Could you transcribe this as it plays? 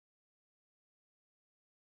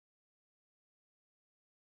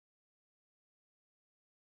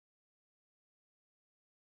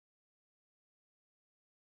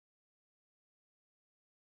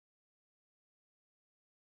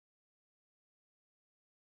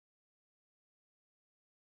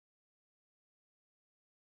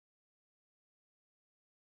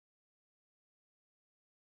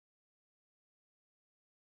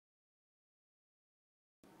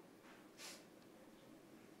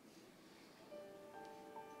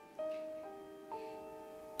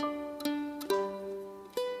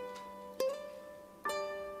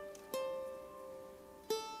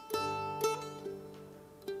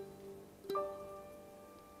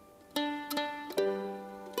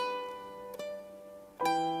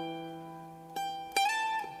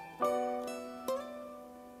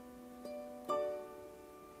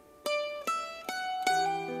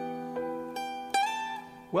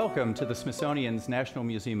Welcome to the Smithsonian's National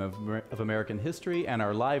Museum of American History and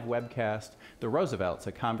our live webcast, The Roosevelts,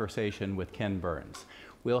 a conversation with Ken Burns.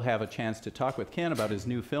 We'll have a chance to talk with Ken about his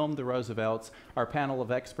new film, The Roosevelts, our panel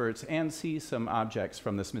of experts, and see some objects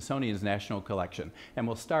from the Smithsonian's National Collection. And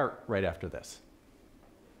we'll start right after this.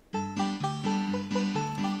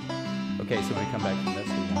 Okay, so when we come back from this,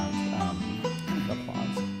 we want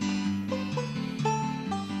applause.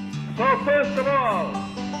 So first of all,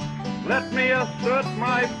 let me assert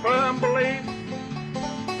my firm belief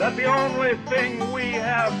that the only thing we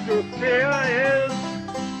have to fear is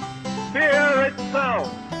fear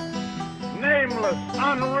itself. Nameless,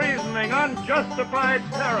 unreasoning, unjustified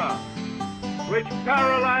terror, which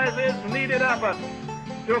paralyzes needed effort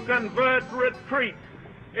to convert retreat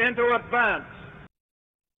into advance.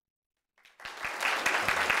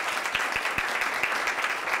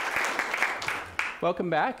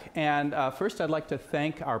 Welcome back, and first I'd like to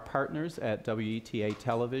thank our partners at WETA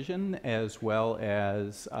Television, as well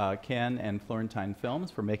as Ken and Florentine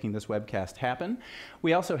Films for making this webcast happen.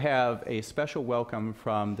 We also have a special welcome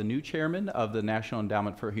from the new chairman of the National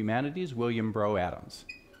Endowment for Humanities, William Breaux Adams.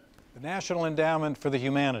 The National Endowment for the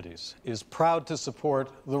Humanities is proud to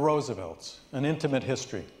support The Roosevelts, an intimate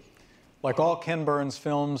history. Like all Ken Burns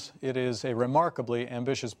films, it is a remarkably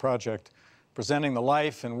ambitious project presenting the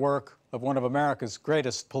life and work of one of America's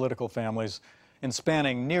greatest political families and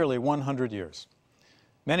spanning nearly 100 years.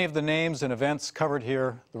 Many of the names and events covered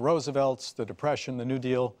here, the Roosevelts, the Depression, the New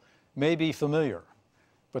Deal, may be familiar,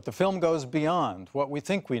 but the film goes beyond what we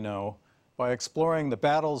think we know by exploring the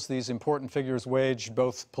battles these important figures waged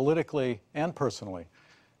both politically and personally,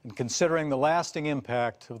 and considering the lasting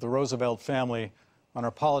impact of the Roosevelt family on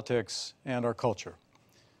our politics and our culture.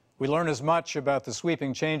 We learn as much about the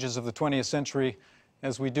sweeping changes of the 20th century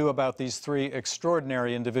as we do about these three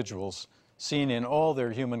extraordinary individuals seen in all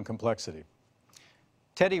their human complexity.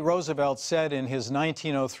 Teddy Roosevelt said in his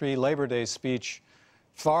 1903 Labor Day speech,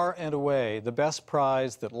 "Far and away, the best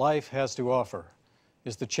prize that life has to offer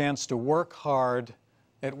is the chance to work hard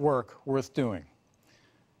at work worth doing."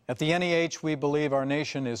 At the NEH, we believe our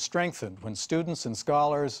nation is strengthened when students and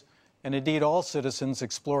scholars, and indeed all citizens,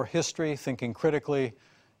 explore history, thinking critically,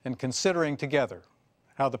 and considering together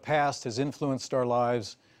how the past has influenced our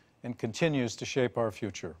lives and continues to shape our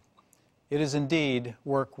future. It is indeed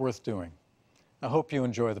work worth doing. I hope you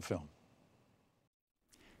enjoy the film.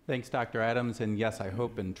 Thanks, Dr. Adams, and yes, I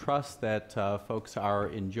hope and trust that folks are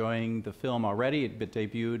enjoying the film already. It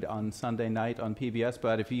debuted on Sunday night on PBS,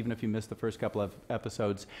 but even if you missed the first couple of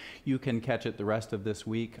episodes, you can catch it the rest of this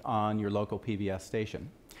week on your local PBS station.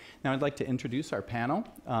 Now I'd like to introduce our panel.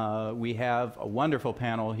 We have a wonderful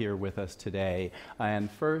panel here with us today.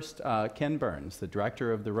 And first, Ken Burns, the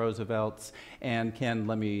director of The Roosevelts. And Ken,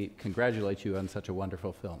 let me congratulate you on such a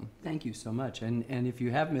wonderful film. Thank you so much. And if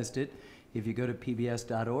you have missed it, if you go to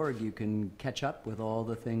pbs.org, you can catch up with all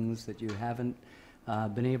the things that you haven't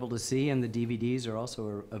been able to see. And the DVDs are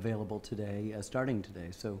also available today, starting today.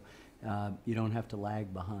 So you don't have to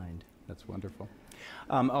lag behind. That's wonderful.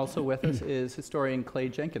 Also with us is historian Clay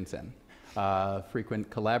Jenkinson,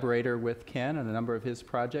 frequent collaborator with Ken on a number of his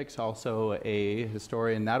projects, also a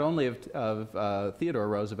historian not only of Theodore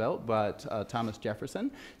Roosevelt, but Thomas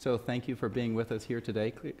Jefferson. So thank you for being with us here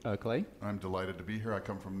today, Clay. I'm delighted to be here. I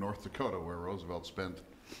come from North Dakota, where Roosevelt spent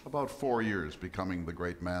about 4 years becoming the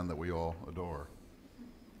great man that we all adore.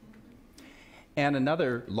 And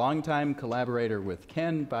another longtime collaborator with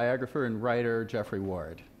Ken, biographer and writer Jeffrey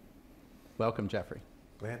Ward. Welcome, Jeffrey.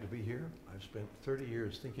 Glad to be here. I've spent 30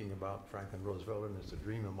 years thinking about Franklin Roosevelt, and it's a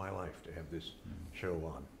dream of my life to have this show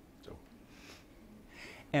on. So.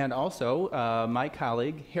 And also my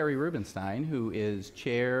colleague, Harry Rubenstein, who is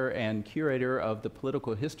chair and curator of the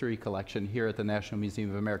Political History Collection here at the National Museum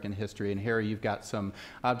of American History. And Harry, you've got some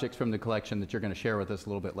objects from the collection that you're going to share with us a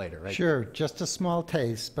little bit later, right? Sure, just a small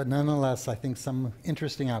taste, but nonetheless, I think some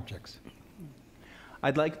interesting objects.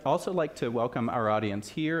 I'd also like to welcome our audience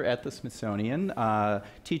here at the Smithsonian,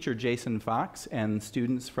 teacher Jason Fox and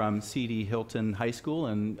students from C.D. Hilton High School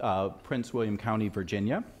in Prince William County,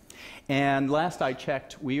 Virginia. And last I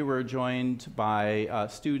checked, we were joined by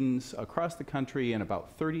students across the country in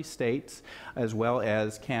about 30 states, as well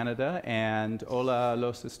as Canada, and hola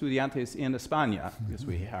los estudiantes en España, because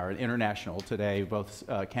we are international today, both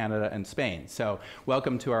Canada and Spain. So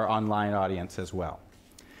welcome to our online audience as well.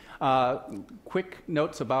 Quick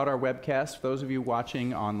notes about our webcast. For those of you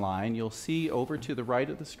watching online, you'll see over to the right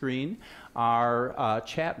of the screen our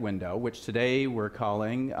chat window, which today we're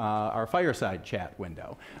calling our fireside chat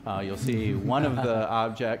window. You'll see one of the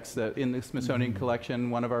objects that in the Smithsonian collection,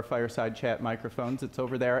 one of our fireside chat microphones, it's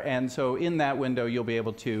over there. And so in that window, you'll be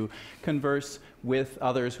able to converse with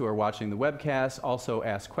others who are watching the webcast, also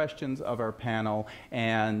ask questions of our panel,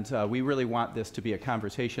 and we really want this to be a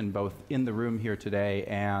conversation both in the room here today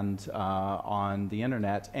and on the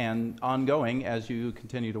internet, and ongoing as you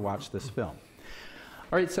continue to watch this film.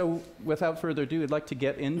 All right, so without further ado, I'd like to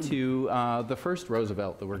get into the first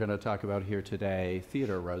Roosevelt that we're going to talk about here today,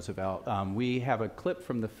 Theodore Roosevelt. We have a clip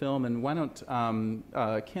from the film, and why don't,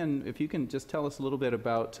 Ken, if you can just tell us a little bit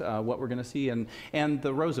about what we're going to see and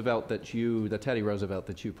the Roosevelt that the Teddy Roosevelt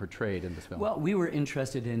that you portrayed in this film. Well, we were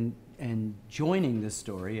interested in joining this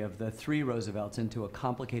story of the three Roosevelts into a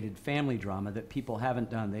complicated family drama that people haven't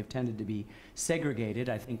done. They've tended to be segregated,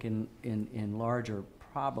 I think, in large or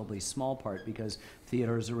probably small part because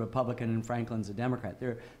Theodore's a Republican and Franklin's a Democrat.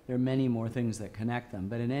 There are many more things that connect them.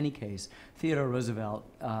 But in any case, Theodore Roosevelt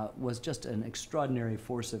was just an extraordinary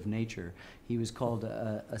force of nature. He was called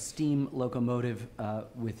a steam locomotive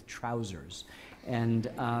with trousers. And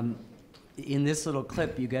in this little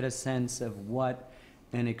clip, you get a sense of what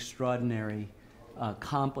an extraordinary,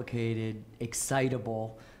 complicated,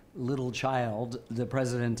 excitable little child the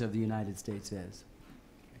President of the United States is.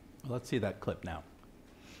 Well, let's see that clip now.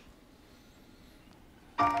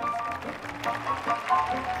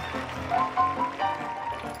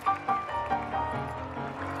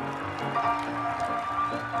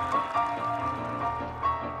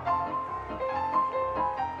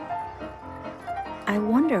 I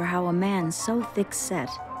wonder how a man so thick-set,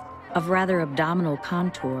 of rather abdominal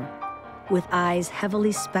contour, with eyes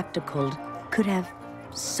heavily spectacled, could have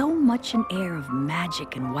so much an air of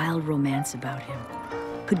magic and wild romance about him,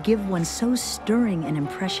 could give one so stirring an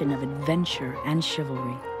impression of adventure and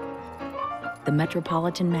chivalry. The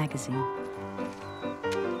Metropolitan Magazine.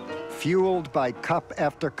 Fueled by cup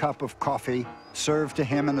after cup of coffee, served to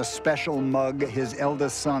him in a special mug his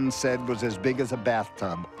eldest son said was as big as a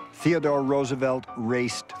bathtub, Theodore Roosevelt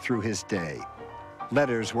raced through his day.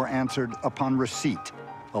 Letters were answered upon receipt,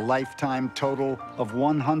 a lifetime total of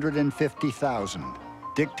 150,000,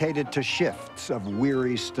 dictated to shifts of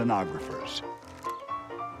weary stenographers.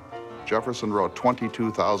 Jefferson wrote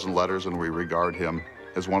 22,000 letters, and we regard him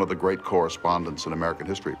as one of the great correspondents in American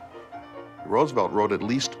history. Roosevelt wrote at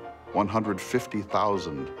least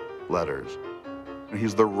 150,000 letters.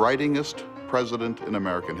 He's the writingest president in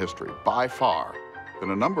American history, by far.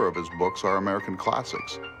 And a number of his books are American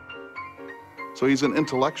classics. So he's an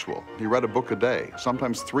intellectual. He read a book a day,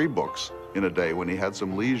 sometimes 3 books in a day when he had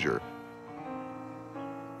some leisure.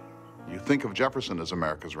 You think of Jefferson as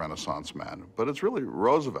America's Renaissance man, but it's really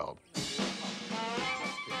Roosevelt.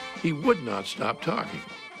 He would not stop talking.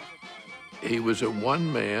 He was a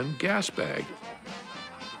one-man gas bag.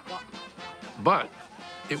 But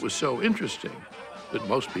it was so interesting that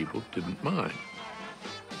most people didn't mind.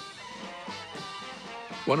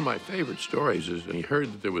 One of my favorite stories is he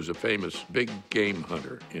heard that there was a famous big game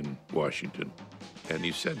hunter in Washington. And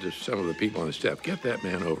he said to some of the people on the staff, "Get that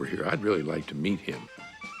man over here. I'd really like to meet him."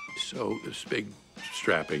 So this big,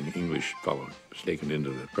 strapping English fellow was taken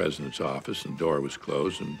into the president's office, and the door was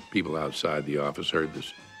closed, and people outside the office heard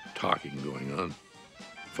this talking going on.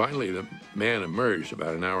 Finally, the man emerged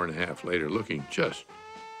about an hour and a half later, looking just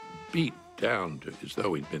beat down as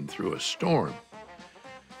though he'd been through a storm.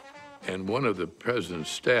 And one of the president's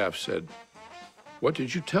staff said, "What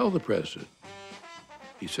did you tell the president?"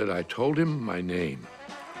 He said, "I told him my name."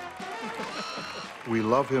 We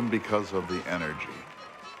love him because of the energy.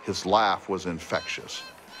 His laugh was infectious.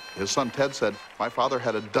 His son Ted said, "My father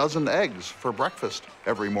had a dozen eggs for breakfast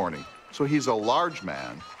every morning." So he's a large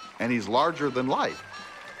man, and he's larger than life.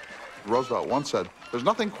 Roosevelt once said, "There's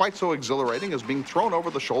nothing quite so exhilarating as being thrown over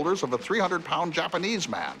the shoulders of a 300-pound Japanese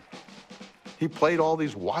man." He played all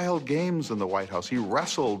these wild games in the White House. He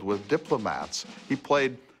wrestled with diplomats. He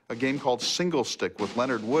played a game called Single Stick with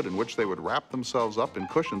Leonard Wood, in which they would wrap themselves up in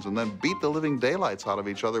cushions and then beat the living daylights out of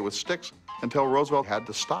each other with sticks until Roosevelt had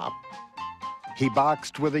to stop. He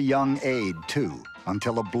boxed with a young aide, too,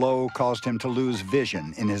 until a blow caused him to lose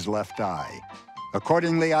vision in his left eye.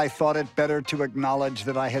 Accordingly, I thought it better to acknowledge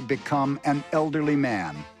that I had become an elderly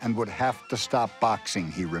man and would have to stop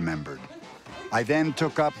boxing, he remembered. I then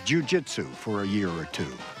took up jiu-jitsu for a year or 2.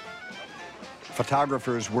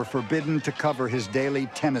 Photographers were forbidden to cover his daily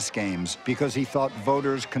tennis games because he thought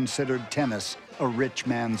voters considered tennis a rich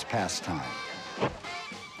man's pastime.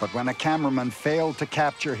 But when a cameraman failed to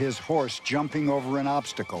capture his horse jumping over an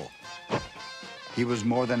obstacle, he was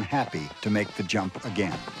more than happy to make the jump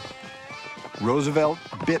again. Roosevelt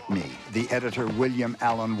bit me, the editor William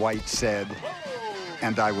Allen White said,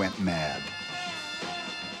 and I went mad.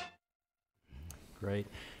 Great.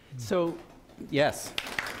 So, yes.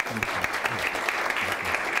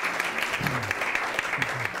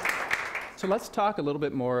 So let's talk a little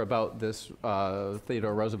bit more about this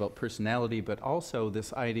Theodore Roosevelt personality, but also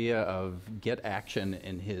this idea of get action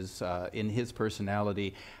in his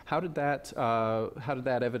personality. How did that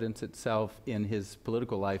evidence itself in his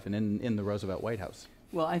political life and in the Roosevelt White House?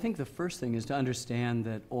 Well, I think the first thing is to understand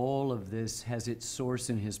that all of this has its source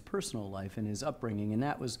in his personal life and his upbringing, and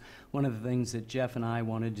that was one of the things that Jeff and I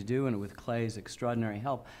wanted to do, and with Clay's extraordinary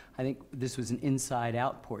help. I think this was an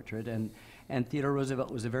inside-out portrait, and Theodore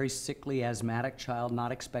Roosevelt was a very sickly, asthmatic child,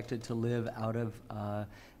 not expected to live out of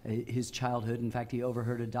his childhood. In fact, he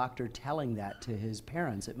overheard a doctor telling that to his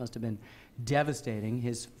parents. It must have been devastating.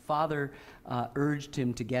 His father urged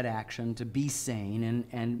him to get action, to be sane,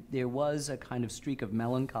 and there was a kind of streak of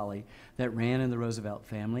melancholy that ran in the Roosevelt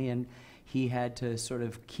family, and he had to sort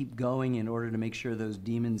of keep going in order to make sure those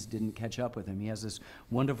demons didn't catch up with him. He has this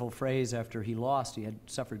wonderful phrase after he had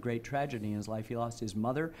suffered great tragedy in his life. He lost his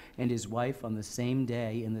mother and his wife on the same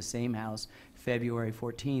day in the same house, February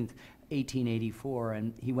 14th, 1884,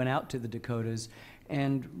 and he went out to the Dakotas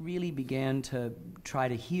and really began to try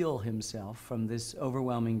to heal himself from this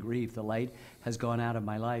overwhelming grief. The light has gone out of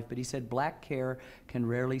my life. But he said, black care can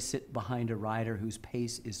rarely sit behind a rider whose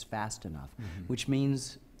pace is fast enough, which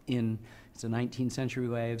means it's a 19th century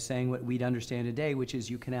way of saying what we'd understand today, which is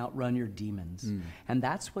you can outrun your demons. And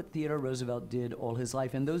that's what Theodore Roosevelt did all his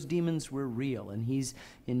life. And those demons were real, and he's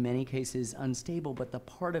in many cases unstable, but the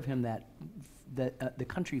part of him that the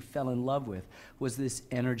country fell in love with was this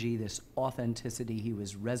energy, this authenticity. He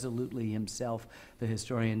was resolutely himself, the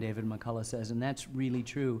historian David McCullough says, and that's really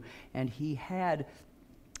true. And he had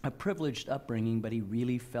a privileged upbringing, but he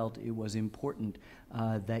really felt it was important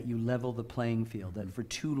that you level the playing field, that for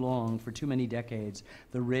too long, for too many decades,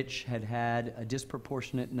 the rich had a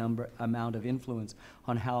disproportionate amount of influence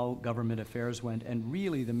on how government affairs went, and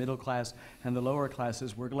really the middle class and the lower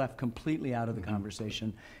classes were left completely out of the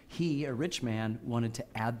conversation. He, a rich man, wanted to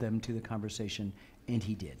add them to the conversation, and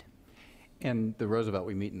he did. And the Roosevelt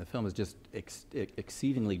we meet in the film is just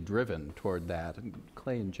exceedingly driven toward that. And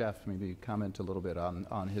Clay and Jeff, maybe comment a little bit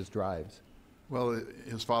on his drives. Well,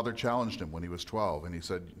 his father challenged him when he was 12, and he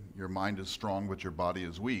said, your mind is strong, but your body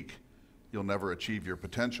is weak. You'll never achieve your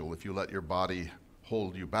potential if you let your body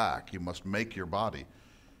hold you back. You must make your body.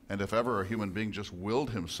 And if ever a human being just willed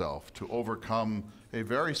himself to overcome a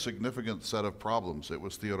very significant set of problems, it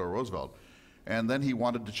was Theodore Roosevelt. And then he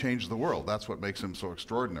wanted to change the world. That's what makes him so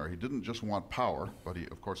extraordinary. He didn't just want power, but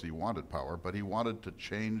of course he wanted power, but he wanted to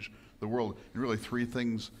change the world. And really three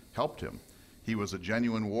things helped him. He was a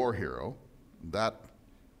genuine war hero. That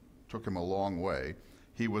took him a long way.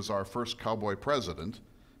 He was our first cowboy president,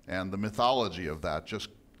 and the mythology of that just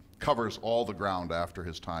covers all the ground after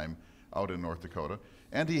his time out in North Dakota.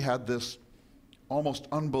 And he had this almost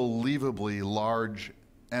unbelievably large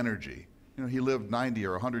energy. You know, he lived 90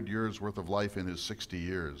 or 100 years worth of life in his 60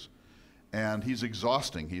 years. And he's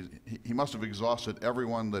exhausting. He must have exhausted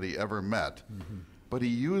everyone that he ever met. But he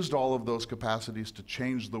used all of those capacities to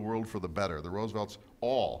change the world for the better. The Roosevelts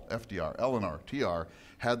all, FDR, Eleanor, TR,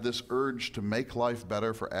 had this urge to make life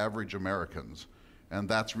better for average Americans. And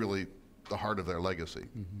that's really the heart of their legacy.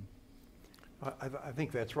 I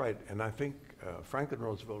think that's right. And I think Franklin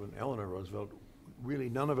Roosevelt and Eleanor Roosevelt, really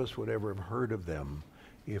none of us would ever have heard of them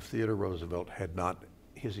if Theodore Roosevelt had not,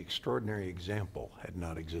 his extraordinary example had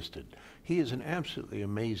not existed. He is an absolutely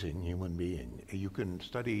amazing human being. You can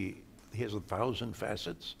study, he has 1,000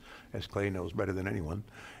 facets, as Clay knows better than anyone,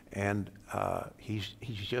 and he's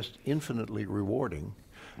just infinitely rewarding.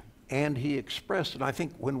 And he expressed, and I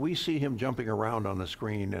think when we see him jumping around on the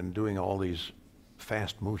screen and doing all these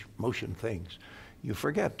fast motion things, you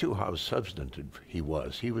forget too how substantive he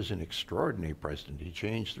was. He was an extraordinary president. He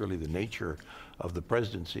changed really the nature of the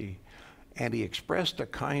presidency, and he expressed a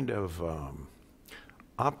kind of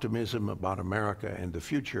optimism about America and the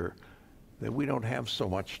future that we don't have so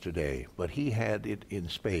much today, but he had it in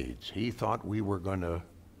spades. He thought we were going to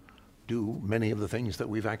do many of the things that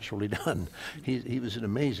we've actually done. He was an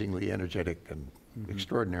amazingly energetic and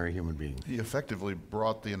extraordinary human being. He effectively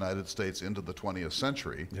brought the United States into the 20th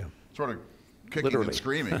century, sort of kicking Literally. and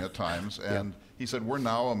screaming at times, and he said, we're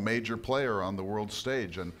now a major player on the world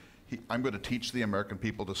stage, and I'm going to teach the American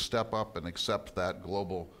people to step up and accept that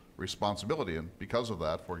global responsibility. And because of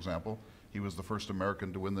that, for example, he was the first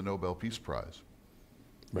American to win the Nobel Peace Prize.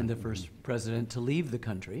 And the first president to leave the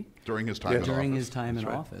country. During his time in office. During his time in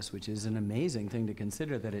office, which is an amazing thing to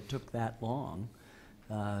consider that it took that long.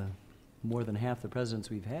 more than half the presidents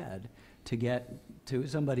we've had to get to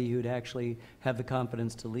somebody who'd actually have the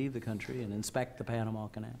confidence to leave the country and inspect the Panama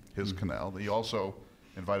Canal. His canal. He also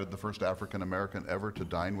invited the first African American ever to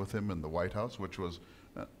dine with him in the White House, which was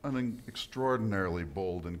an extraordinarily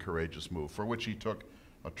bold and courageous move, for which he took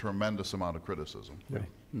a tremendous amount of criticism. Yeah.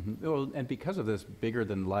 Well, and because of this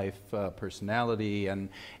bigger-than-life personality and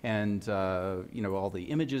you know, all the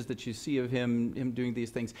images that you see of him doing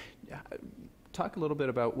these things, talk a little bit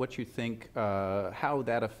about what you think, how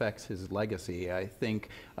that affects his legacy. I think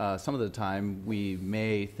some of the time we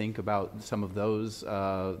may think about some of those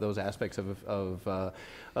aspects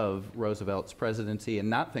of Roosevelt's presidency and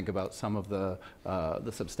not think about some of the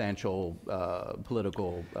substantial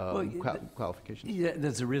political qualifications. Yeah,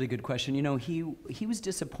 that's a really good question. You know, he was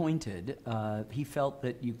disappointed. He felt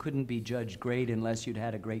that you couldn't be judged great unless you'd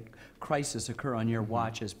had a great crisis occur on your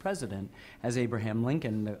watch as president, as Abraham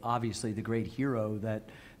Lincoln, obviously the great hero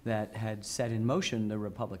that had set in motion the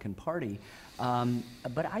Republican Party.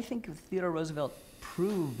 But I think Theodore Roosevelt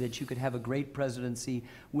proved that you could have a great presidency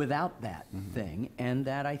without that thing, and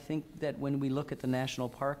that I think that when we look at the national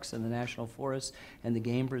parks and the national forests and the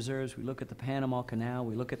game preserves, we look at the Panama Canal,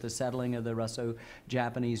 we look at the settling of the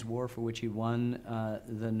Russo-Japanese War, for which he won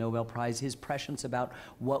the Nobel Prize, his prescience about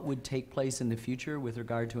what would take place in the future with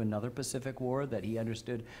regard to another Pacific War that he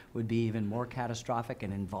understood would be even more catastrophic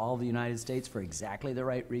and involve the United States for exactly the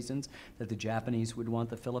right reasons, that the Japanese would want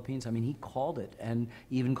the Philippines. I mean, he called it, and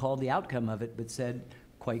even called the outcome of it, but said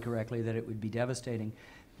quite correctly that it would be devastating.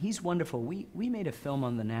 He's wonderful. We made a film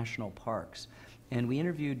on the national parks, and we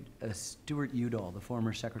interviewed Stuart Udall, the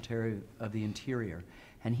former Secretary of the Interior,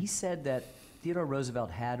 and he said that Theodore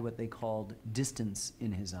Roosevelt had what they called distance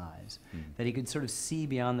in his eyes, that he could sort of see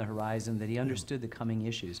beyond the horizon, that he understood the coming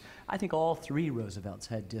issues. I think all three Roosevelts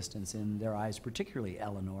had distance in their eyes, particularly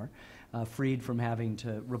Eleanor, freed from having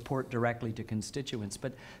to report directly to constituents.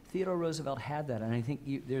 But Theodore Roosevelt had that, and I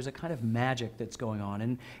think there's a kind of magic that's going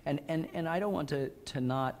on. And I don't want to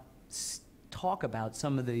not talk about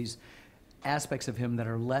some of these aspects of him that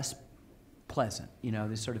are less pleasant, you know,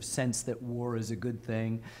 this sort of sense that war is a good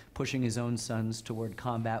thing, pushing his own sons toward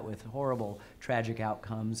combat with horrible, tragic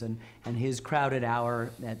outcomes, and his crowded hour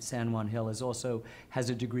at San Juan Hill has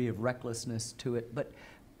a degree of recklessness to it. But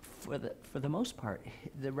for the most part,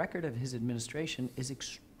 the record of his administration is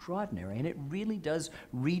extraordinary, and it really does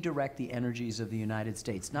redirect the energies of the United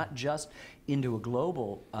States, not just into a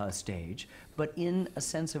global stage, but in a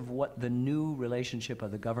sense of what the new relationship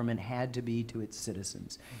of the government had to be to its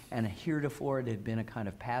citizens. And heretofore it had been a kind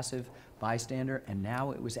of passive bystander, and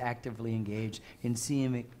now it was actively engaged in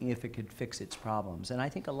seeing if it could fix its problems. And I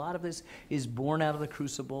think a lot of this is born out of the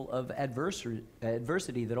crucible of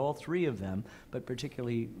adversity that all three of them, but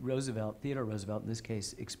particularly Theodore Roosevelt in this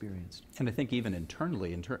case, experienced. And I think even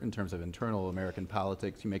internally, in terms of internal American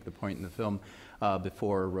politics, you make the point in the film,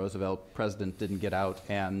 before Roosevelt, president didn't get out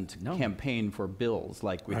and campaign for bills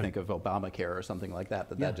like we think of Obamacare or something like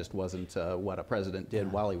that, that just wasn't what a president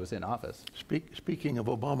did while he was in office. Speaking of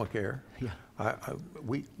Obamacare,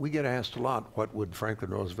 we get asked a lot, what would Franklin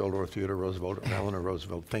Roosevelt or Theodore Roosevelt or Eleanor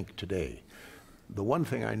Roosevelt think today? The one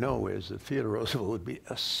thing I know is that Theodore Roosevelt would be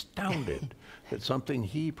astounded that something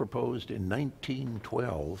he proposed in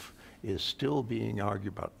 1912 is still being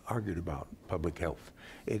argued about public health.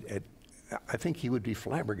 I think he would be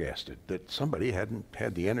flabbergasted that somebody hadn't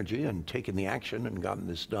had the energy and taken the action and gotten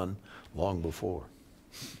this done long before.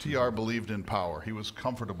 TR believed in power. He was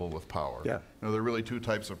comfortable with power. Yeah. You know, there are really two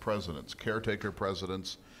types of presidents, caretaker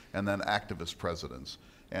presidents and then activist presidents.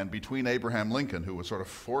 And between Abraham Lincoln, who was sort of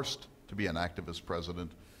forced to be an activist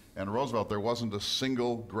president, and Roosevelt, there wasn't a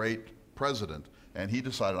single great president. And he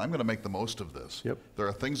decided, I'm going to make the most of this. Yep. There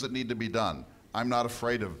are things that need to be done. I'm not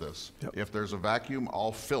afraid of this. Yep. If there's a vacuum,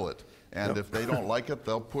 I'll fill it. And if they don't like it,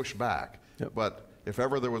 they'll push back. Yep. But if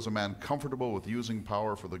ever there was a man comfortable with using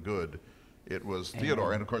power for the good, it was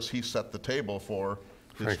Theodore. And of course, he set the table for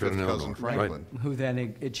his fifth cousin Franklin. Who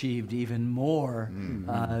then achieved even more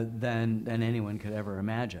than anyone could ever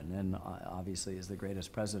imagine, and obviously is the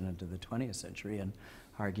greatest president of the 20th century, and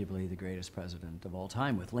arguably the greatest president of all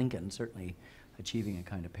time, with Lincoln certainly achieving a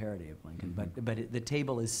kind of parody of Lincoln. But the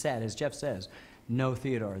table is set, as Jeff says, no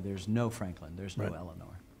Theodore, there's no Franklin, there's no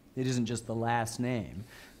Eleanor. It isn't just the last name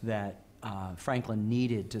that Franklin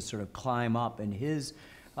needed to sort of climb up in his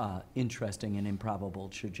interesting and improbable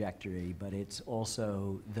trajectory, but it's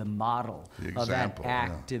also the model of that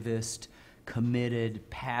activist, committed,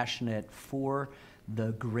 passionate for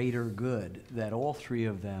the greater good, that all three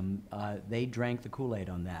of them, they drank the Kool-Aid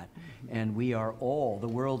on that. And we are all, the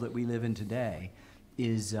world that we live in today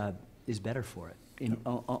is better for it in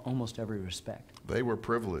almost every respect. They were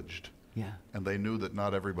privileged. Yeah. And they knew that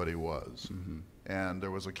not everybody was. And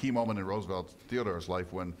there was a key moment in Roosevelt Theodore's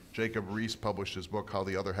life when Jacob Riis published his book, How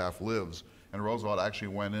the Other Half Lives, and Roosevelt actually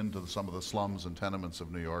went into some of the slums and tenements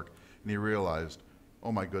of New York, and he realized,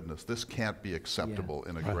 oh my goodness, this can't be acceptable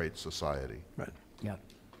in a great society. Right. Yeah.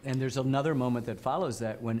 And there's another moment that follows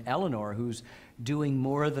that when Eleanor, who's doing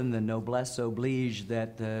more than the noblesse oblige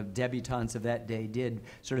that the debutantes of that day did,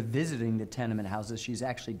 sort of visiting the tenement houses, she's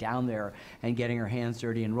actually down there and getting her hands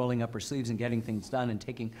dirty and rolling up her sleeves and getting things done and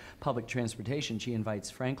taking public transportation. She invites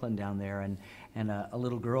Franklin down there, and a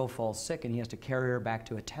little girl falls sick, and he has to carry her back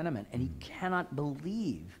to a tenement. And he cannot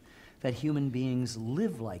believe that human beings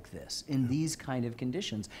live like this, in these kind of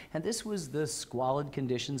conditions. And this was the squalid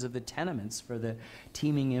conditions of the tenements for the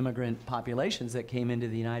teeming immigrant populations that came into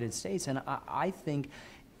the United States. And I think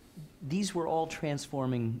these were all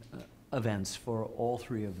transforming events for all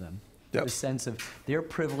three of them. Yep. The sense of their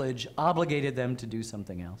privilege obligated them to do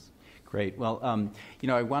something else. Great. Well, you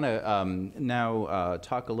know, I want to now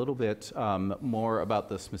talk a little bit more about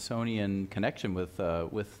the Smithsonian connection with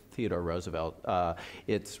Theodore Roosevelt.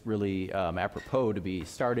 It's really apropos to be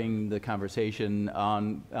starting the conversation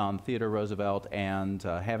on Theodore Roosevelt and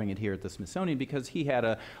having it here at the Smithsonian because he had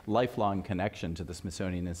a lifelong connection to the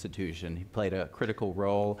Smithsonian Institution. He played a critical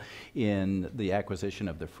role in the acquisition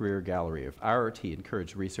of the Freer Gallery of Art. He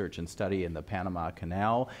encouraged research and study in the Panama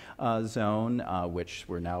Canal zone, which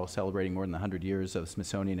we're now celebrating more than 100 years of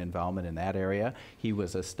Smithsonian involvement in that area. He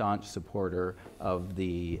was a staunch supporter of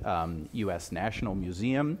the U.S. National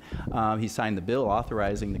Museum. He signed the bill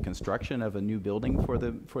authorizing the construction of a new building for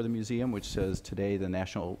the museum, which says today the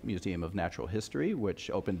National Museum of Natural History, which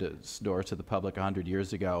opened its doors to the public 100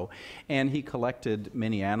 years ago. And he collected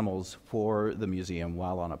many animals for the museum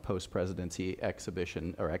while on a post-presidency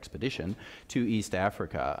expedition to East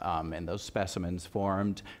Africa. And those specimens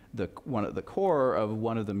formed the core of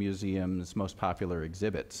one of the museum's most popular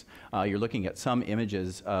exhibits. You're looking at some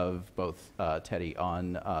images of both Teddy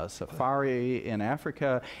on safari in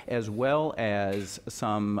Africa, as well as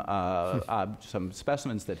some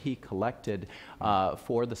specimens that he collected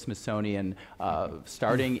for the Smithsonian,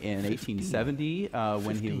 starting in 1870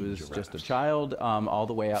 when he was just a child, all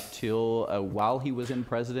the way up till while he was in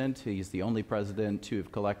president. He's the only president to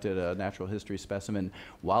have collected a natural history specimen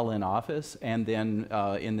while in office, and then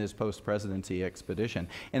in this post-presidency expedition.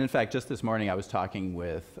 And in fact, just this morning I was talking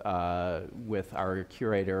with our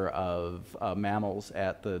curator of mammals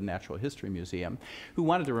at the Natural History Museum, who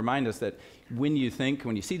wanted to remind us that when you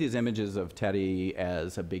see these images of Teddy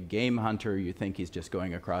as a big game hunter, you think he's just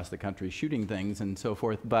going across the country shooting things and so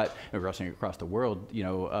forth, but rushing across the world,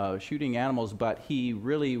 shooting animals. But he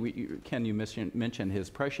really, Ken, you mentioned his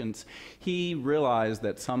prescience. He realized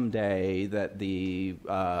that someday that the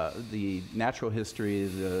natural history,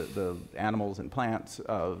 the animals and plants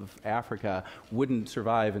of Africa wouldn't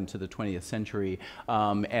survive into the 20th century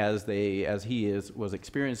as he was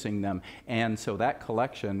experiencing them. And so that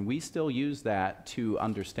collection, we still use that to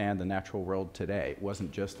understand the natural world today. It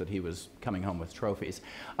wasn't just that he was coming home with trophies.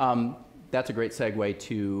 That's a great segue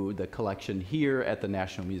to the collection here at the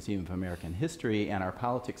National Museum of American History and our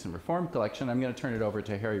Politics and Reform collection. I'm going to turn it over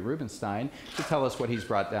to Harry Rubenstein to tell us what he's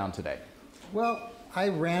brought down today. Well, I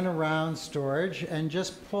ran around storage and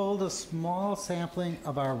just pulled a small sampling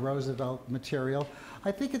of our Roosevelt material.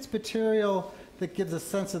 I think it's material that gives a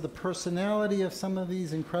sense of the personality of some of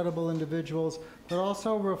these incredible individuals, but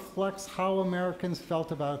also reflects how Americans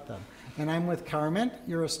felt about them. And I'm with Carmen.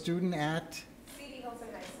 You're a student at C.D. Hilton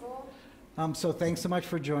High School. So thanks so much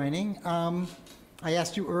for joining. I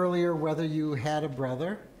asked you earlier whether you had a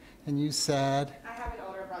brother, and you said? I have an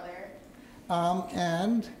older brother.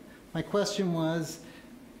 And my question was,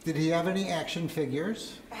 did he have any action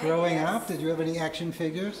figures growing up? Did you have any action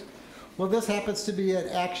figures? Well, this happens to be an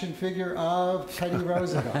action figure of Teddy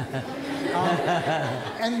Roosevelt.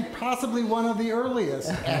 And possibly one of the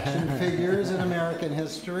earliest action figures in American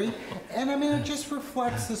history. And I mean, it just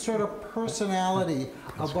reflects the sort of personality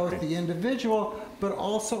of both the individual, but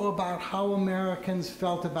also about how Americans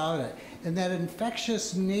felt about it. And that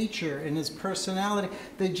infectious nature in his personality,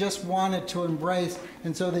 they just wanted to embrace.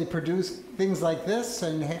 And so they produced things like this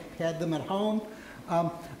and had them at home.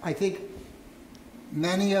 I think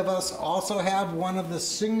many of us also have one of the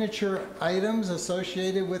signature items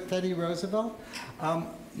associated with Teddy Roosevelt.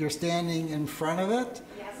 You're standing in front of it.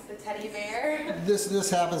 Yes, the teddy bear. This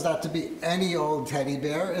happens not to be any old teddy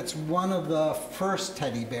bear. It's one of the first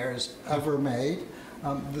teddy bears ever made.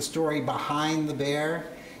 The story behind the bear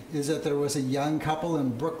is that there was a young couple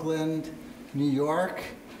in Brooklyn, New York.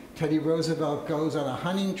 Teddy Roosevelt goes on a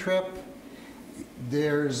hunting trip.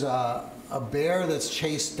 There's a bear that's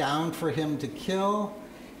chased down for him to kill.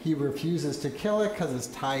 He refuses to kill it because it's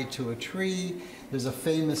tied to a tree. There's a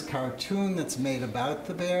famous cartoon that's made about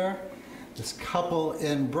the bear. This couple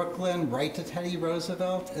in Brooklyn write to Teddy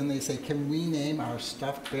Roosevelt and they say, can we name our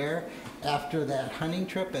stuffed bear after that hunting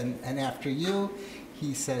trip and after you?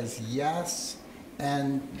 He says yes,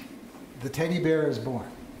 and the teddy bear is born.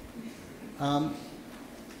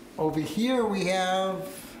 Over here we have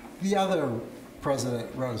the other President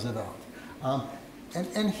Roosevelt.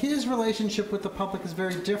 And his relationship with the public is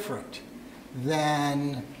very different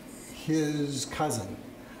than his cousin.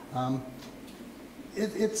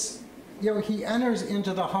 He enters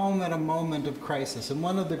into the home at a moment of crisis. And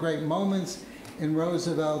one of the great moments in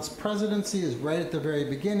Roosevelt's presidency is right at the very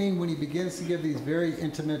beginning when he begins to give these very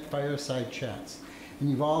intimate fireside chats. And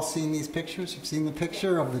you've all seen these pictures. You've seen the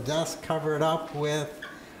picture of the desk covered up with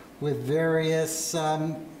various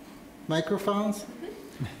microphones.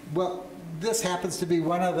 Well, this happens to be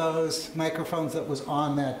one of those microphones that was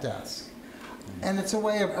on that desk. And it's a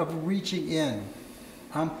way of reaching in.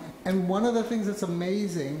 And one of the things that's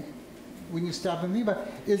amazing when you stop and think about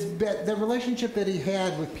it is that the relationship that he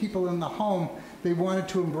had with people in the home, they wanted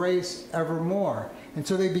to embrace ever more. And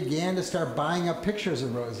so they began to start buying up pictures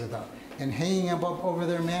of Roosevelt and hanging them up over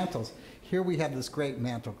their mantles. Here we have this great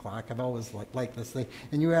mantle clock. I've always liked this thing.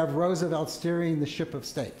 And you have Roosevelt steering the ship of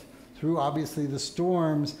state through obviously the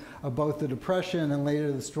storms of both the Depression and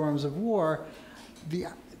later the storms of war.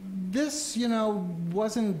 This,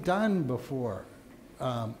 wasn't done before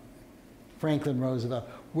Franklin Roosevelt,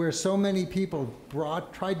 where so many people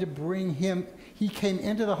tried to bring him. He came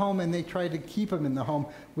into the home and they tried to keep him in the home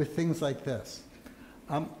with things like this.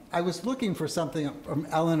 I was looking for something from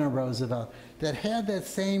Eleanor Roosevelt that had that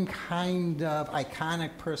same kind of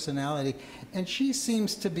iconic personality, and she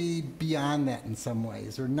seems to be beyond that in some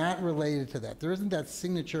ways, or not related to that. There isn't that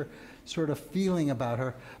signature sort of feeling about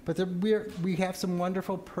her, but we have some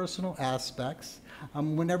wonderful personal aspects.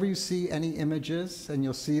 Whenever you see any images, and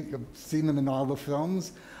you'll see them in all the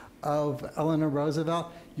films of Eleanor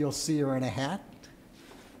Roosevelt, you'll see her in a hat.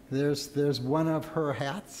 There's one of her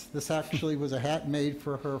hats. This actually was a hat made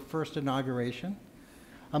for her first inauguration.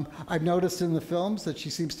 I've noticed in the films that she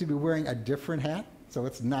seems to be wearing a different hat, so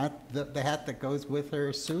it's not the hat that goes with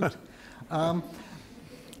her suit. Pair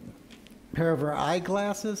of her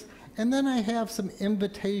eyeglasses. And then I have some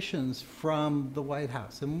invitations from the White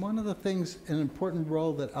House. And one of the things, an important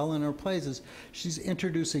role that Eleanor plays is she's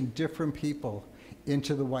introducing different people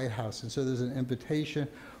into the White House. And so there's an invitation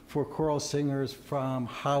for choral singers from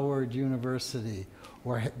Howard University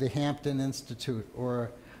or the Hampton Institute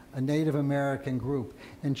or a Native American group.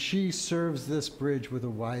 And she serves this bridge with a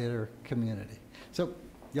wider community. So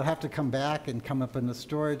you'll have to come back and come up in the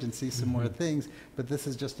storage and see some more things, but this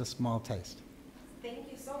is just a small taste.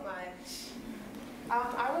 Thank you so much.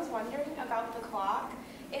 I was wondering about the clock.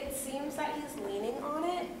 It seems that he's leaning on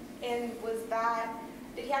it, and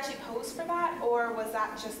did he actually pose for that, or was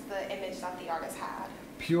that just the image that the artist had?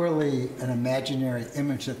 Purely an imaginary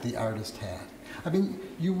image that the artist had. I mean,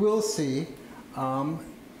 you will see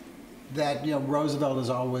that Roosevelt is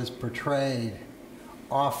always portrayed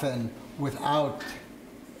often without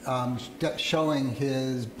showing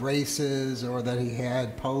his braces or that he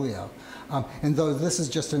had polio. And though this is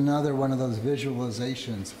just another one of those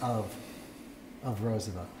visualizations of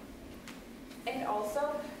Roosevelt. And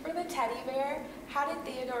also, for the teddy bear, how did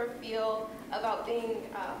Theodore feel about being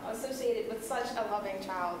associated with such a loving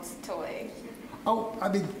child's toy? Oh, I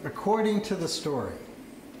mean, according to the story,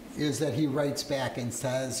 is that he writes back and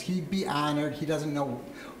says he'd be honored. He doesn't know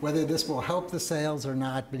whether this will help the sales or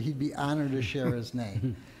not, but he'd be honored to share his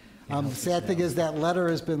name. The sad thing is that letter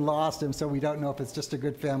has been lost, and so we don't know if it's just a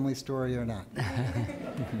good family story or not.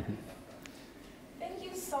 Thank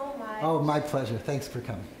you so much. Oh, my pleasure. Thanks for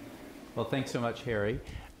coming. Well, thanks so much, Harry.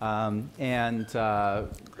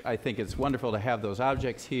 I think it's wonderful to have those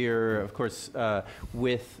objects here. Of course,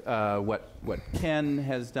 with what Ken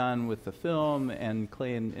has done with the film and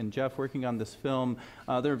Clay and Jeff working on this film,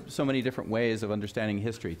 there are so many different ways of understanding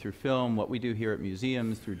history through film, what we do here at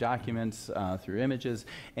museums, through documents, through images,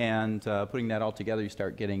 and putting that all together, you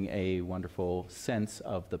start getting a wonderful sense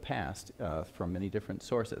of the past from many different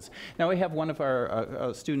sources. Now we have one of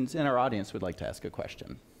our students in our audience who would like to ask a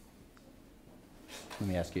question. Let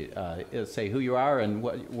me ask you, say who you are and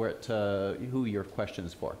who your question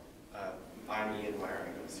is for. I'm Ian Ware.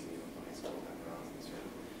 I go to CDU High School.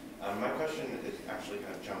 My question actually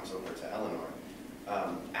kind of jumps over to Eleanor.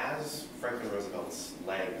 As Franklin Roosevelt's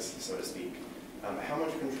legs, so to speak, how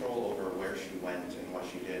much control over where she went and what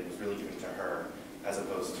she did was really given to her, as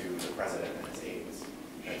opposed to the president and his aides?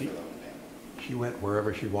 She went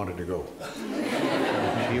wherever she wanted to go.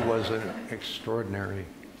 She was an extraordinary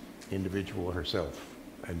individual herself,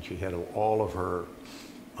 and she had all of her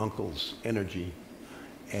uncle's energy,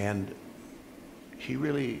 and she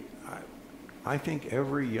really, I think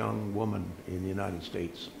every young woman in the United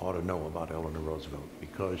States ought to know about Eleanor Roosevelt,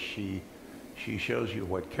 because she shows you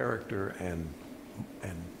what character and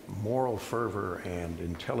moral fervor and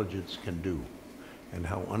intelligence can do, and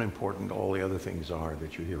how unimportant all the other things are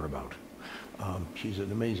that you hear about. She's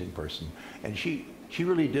an amazing person, and she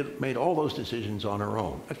really made all those decisions on her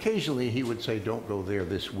own. Occasionally he would say, don't go there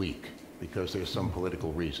this week because there's some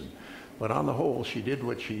political reason. But on the whole, she did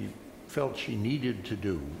what she felt she needed to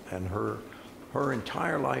do, and her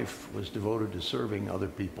entire life was devoted to serving other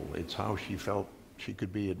people. It's how she felt she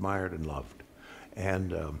could be admired and loved.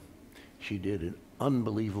 And she did an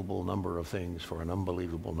unbelievable number of things for an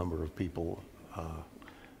unbelievable number of people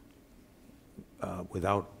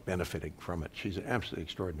without benefiting from it. She's an absolutely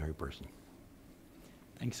extraordinary person.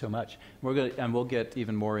 Thanks so much. We'll get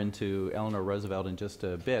even more into Eleanor Roosevelt in just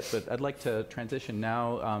a bit, but I'd like to transition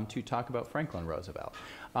now to talk about Franklin Roosevelt.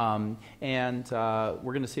 We're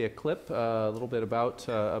going to see a clip, a little bit about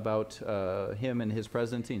him and his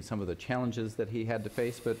presidency and some of the challenges that he had to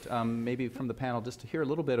face, but maybe from the panel just to hear a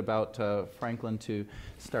little bit about Franklin to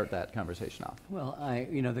start that conversation off. Well,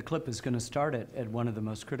 The clip is going to start at one of the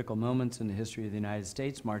most critical moments in the history of the United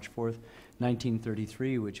States, March 4th,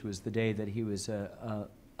 1933, which was the day that he was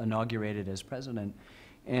inaugurated as president.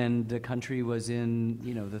 And the country was in,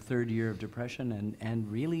 the third year of Depression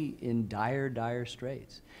and really in dire, dire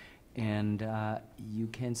straits. And you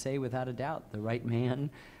can say without a doubt, the right man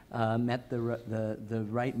met the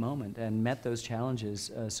right moment and met those challenges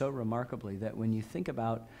so remarkably that when you think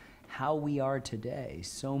about how we are today,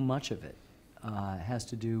 so much of it has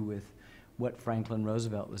to do with what Franklin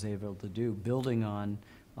Roosevelt was able to do, building on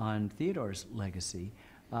Theodore's legacy.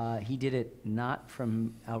 He did it not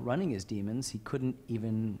from outrunning his demons. He couldn't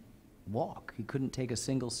even walk. He couldn't take a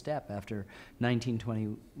single step after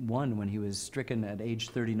 1921 when he was stricken at age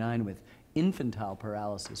 39 with infantile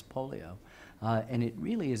paralysis, polio. And it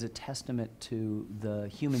really is a testament to the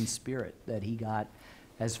human spirit that he got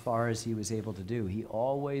as far as he was able to do. He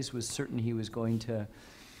always was certain he was going to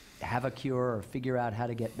have a cure or figure out how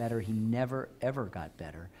to get better. He never, ever got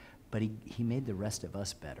better, but he made the rest of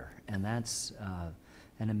us better. And that's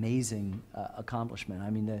an amazing accomplishment.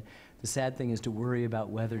 I mean, the sad thing is to worry about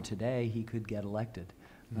whether today he could get elected,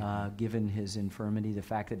 given his infirmity, the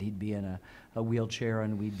fact that he'd be in a wheelchair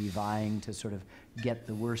and we'd be vying to sort of get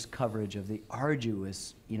the worst coverage of the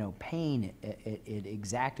arduous, pain it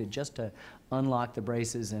exacted just to unlock the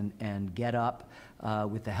braces and get up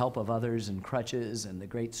with the help of others and crutches and the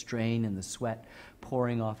great strain and the sweat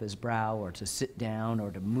pouring off his brow, or to sit down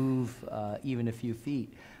or to move even a few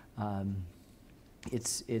feet.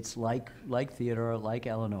 It's like Theodore, like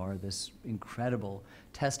Eleanor, this incredible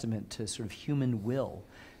testament to sort of human will.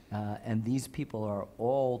 And these people are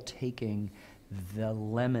all taking the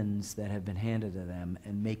lemons that have been handed to them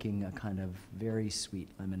and making a kind of very sweet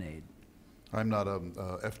lemonade. I'm not a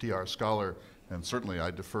FDR scholar, and certainly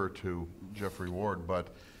I defer to Jeffrey Ward, but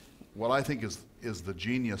what I think is the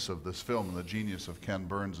genius of this film and the genius of Ken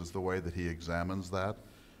Burns is the way that he examines that.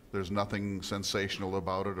 There's nothing sensational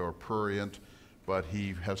about it or prurient, but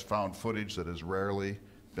he has found footage that has rarely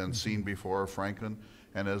been seen before of Franklin.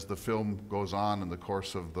 And as the film goes on in the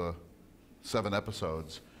course of the 7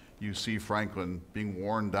 episodes, you see Franklin being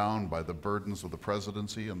worn down by the burdens of the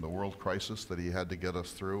presidency and the world crisis that he had to get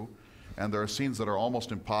us through. And there are scenes that are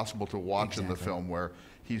almost impossible to watch in the film where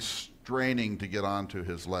he's straining to get onto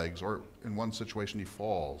his legs, or in one situation he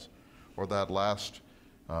falls, or that last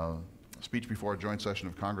speech before a joint session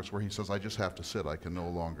of Congress where he says, I just have to sit, I can no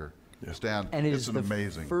longer stand. And it's an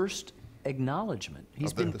amazing first acknowledgement.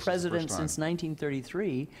 He's been president since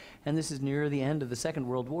 1933, and this is near the end of the Second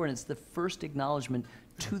World War, and it's the first acknowledgement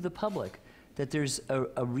to the public that there's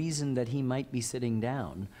a reason that he might be sitting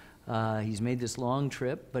down. He's made this long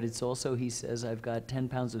trip, but it's also, he says, I've got 10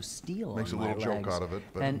 pounds of steel Makes on my legs. Makes a little joke out of it.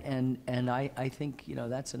 But and I think,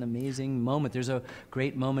 that's an amazing moment. There's a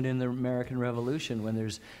great moment in the American Revolution when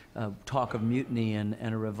there's talk of mutiny and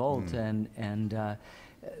a revolt, and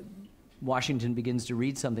Washington begins to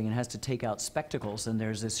read something and has to take out spectacles, and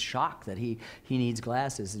there's this shock that he needs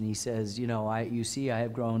glasses, and he says, you see, I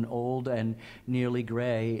have grown old and nearly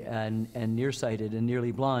gray and nearsighted and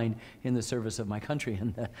nearly blind in the service of my country,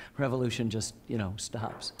 and the revolution just,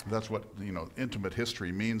 stops. That's what, intimate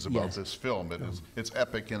history means about this film. It's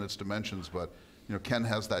epic in its dimensions, but, Ken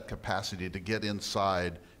has that capacity to get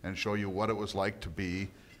inside and show you what it was like to be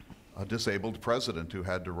a disabled president who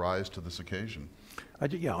had to rise to this occasion.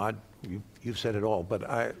 You've said it all, but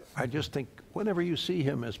I just think whenever you see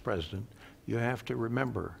him as president, you have to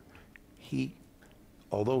remember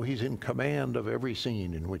although he's in command of every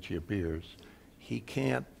scene in which he appears, he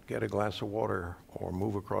can't get a glass of water or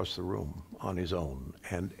move across the room on his own.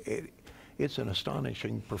 And it's an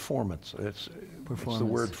astonishing performance. It's the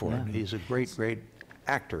word for it. He's a great, great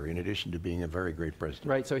actor in addition to being a very great president.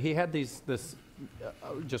 Right, so he had this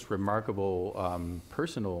just remarkable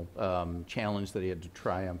personal challenge that he had to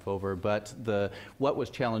triumph over, but what was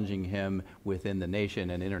challenging him within the nation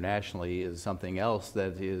and internationally is something else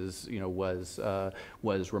that is,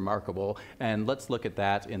 was remarkable. And let's look at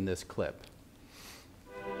that in this clip.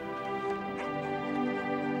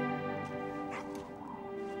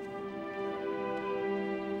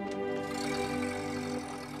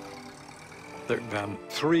 There have been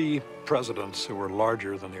 3 presidents who were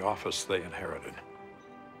larger than the office they inherited.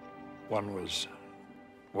 One was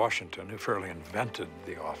Washington, who fairly invented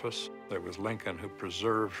the office. There was Lincoln, who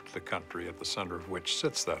preserved the country at the center of which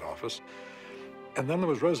sits that office. And then there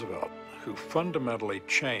was Roosevelt, who fundamentally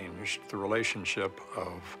changed the relationship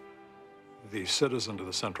of the citizen to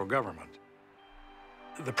the central government.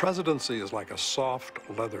 The presidency is like a soft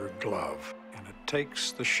leather glove, and it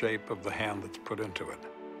takes the shape of the hand that's put into it.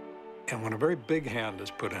 And when a very big hand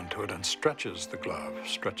is put into it and stretches the glove,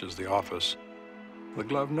 stretches the office, the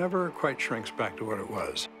glove never quite shrinks back to what it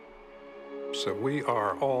was. So we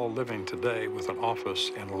are all living today with an office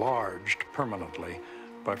enlarged permanently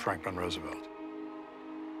by Franklin Roosevelt.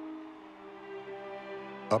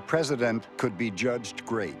 A president could be judged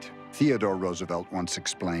great, Theodore Roosevelt once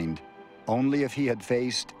explained, only if he had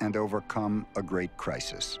faced and overcome a great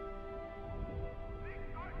crisis.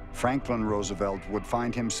 Franklin Roosevelt would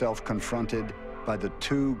find himself confronted by the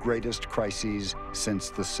 2 greatest crises since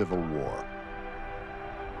the Civil War.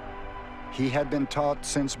 He had been taught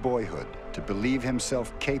since boyhood to believe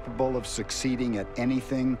himself capable of succeeding at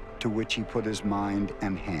anything to which he put his mind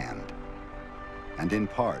and hand. And in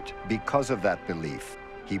part, because of that belief,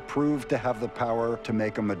 he proved to have the power to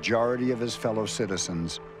make a majority of his fellow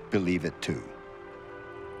citizens believe it too.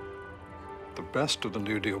 The best of the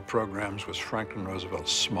New Deal programs was Franklin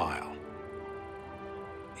Roosevelt's smile.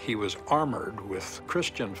 He was armored with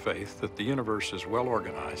Christian faith that the universe is well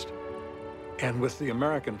organized, and with the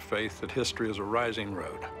American faith that history is a rising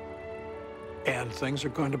road, and things are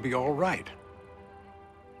going to be all right.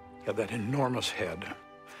 He had that enormous head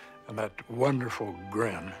and that wonderful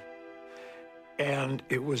grin, and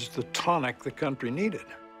it was the tonic the country needed.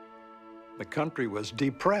 The country was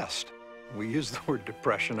depressed. We use the word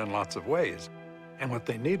depression in lots of ways. And what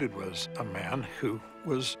they needed was a man who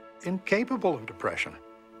was incapable of depression.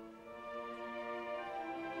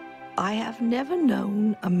 I have never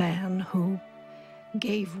known a man who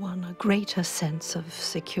gave one a greater sense of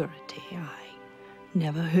security. I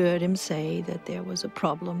never heard him say that there was a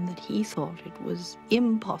problem that he thought it was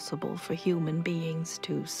impossible for human beings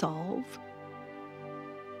to solve.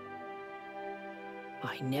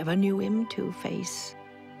 I never knew him to face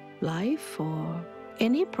life or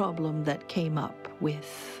any problem that came up with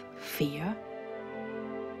fear.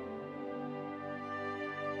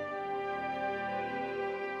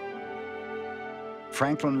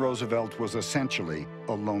 Franklin Roosevelt was essentially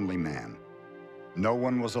a lonely man. No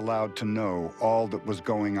one was allowed to know all that was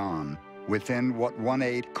going on within what one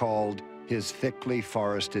aide called his thickly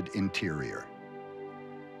forested interior.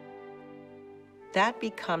 That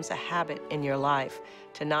becomes a habit in your life,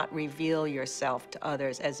 to not reveal yourself to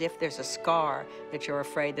others, as if there's a scar that you're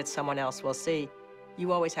afraid that someone else will see.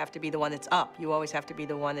 You always have to be the one that's up. You always have to be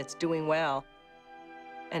the one that's doing well.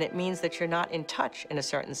 And it means that you're not in touch, in a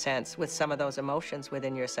certain sense, with some of those emotions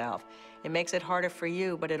within yourself. It makes it harder for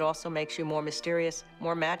you, but it also makes you more mysterious,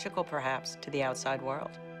 more magical, perhaps, to the outside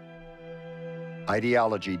world.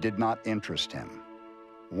 Ideology did not interest him.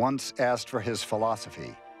 Once asked for his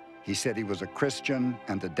philosophy, he said he was a Christian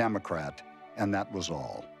and a Democrat, and that was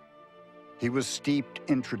all. He was steeped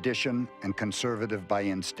in tradition and conservative by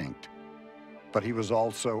instinct, but he was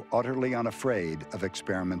also utterly unafraid of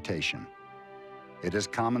experimentation. It is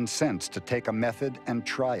common sense to take a method and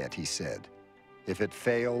try it, he said. If it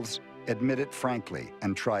fails, admit it frankly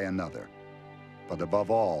and try another. But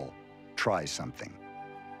above all, try something.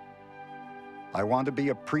 I want to be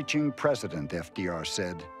a preaching president, FDR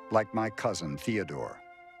said, like my cousin Theodore.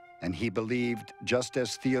 And he believed, just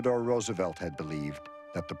as Theodore Roosevelt had believed,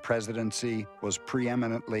 that the presidency was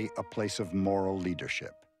preeminently a place of moral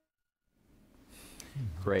leadership.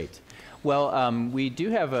 Great. Well, we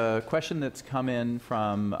do have a question that's come in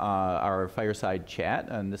from our fireside chat,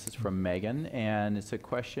 and this is from Megan, and it's a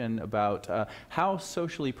question about how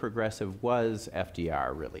socially progressive was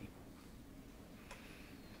FDR really?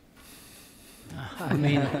 I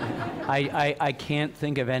mean, I can't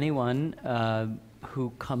think of anyone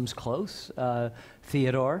who comes close.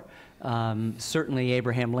 Theodore, certainly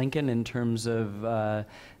Abraham Lincoln in terms of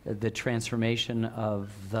the transformation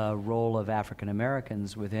of the role of African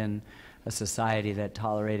Americans within a society that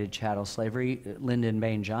tolerated chattel slavery, Lyndon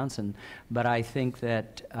Baines Johnson. But I think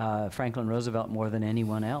that Franklin Roosevelt, more than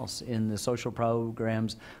anyone else, in the social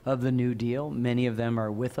programs of the New Deal, many of them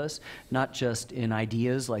are with us, not just in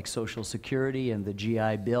ideas like Social Security and the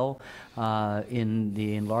GI Bill, in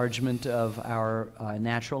the enlargement of our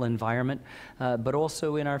natural environment, but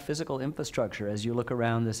also in our physical infrastructure. As you look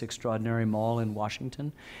around this extraordinary mall in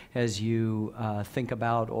Washington, as you think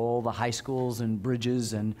about all the high schools and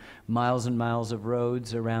bridges and miles of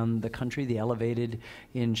roads around the country, the elevated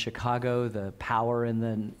in Chicago, the power in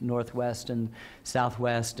the Northwest and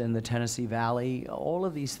Southwest and the Tennessee Valley, all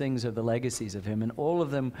of these things are the legacies of him, and all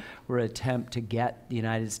of them were an attempt to get the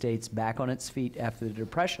United States back on its feet after the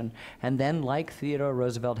Depression, and then, like Theodore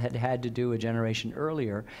Roosevelt had to do a generation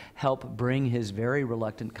earlier, help bring his very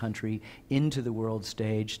reluctant country into the world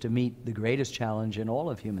stage to meet the greatest challenge in all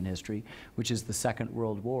of human history, which is the Second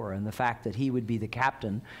World War. And the fact that he would be the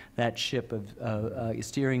captain, that ship of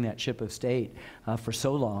steering that ship of state for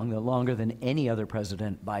so long, longer than any other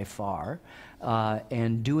president by far,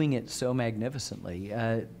 and doing it so magnificently.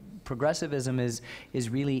 Progressivism is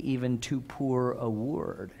really even too poor a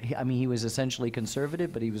word. I mean, he was essentially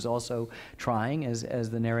conservative, but he was also trying, as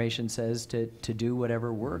the narration says, to do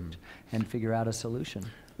whatever worked and figure out a solution.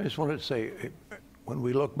 I just wanted to say, when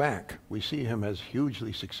we look back, we see him as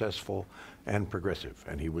hugely successful and progressive,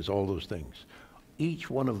 and he was all those things.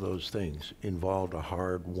 Each one of those things involved a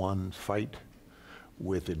hard-won fight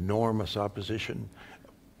with enormous opposition.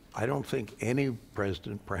 I don't think any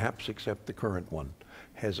president, perhaps except the current one,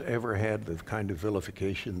 has ever had the kind of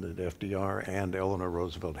vilification that FDR and Eleanor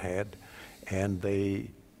Roosevelt had, and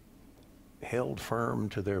they held firm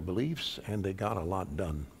to their beliefs and they got a lot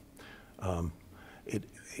done.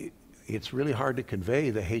 It's really hard to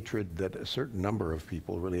convey the hatred that a certain number of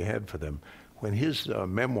people really had for them. When his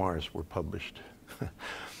memoirs were published,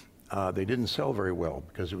 they didn't sell very well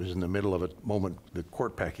because it was in the middle of a moment, the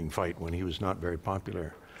court packing fight, when he was not very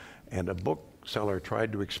popular. And a bookseller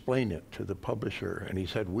tried to explain it to the publisher, and he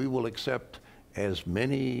said, "We will accept as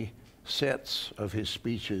many sets of his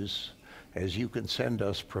speeches as you can send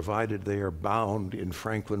us, provided they are bound in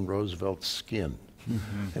Franklin Roosevelt's skin."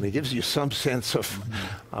 And it gives you some sense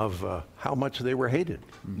of how much they were hated.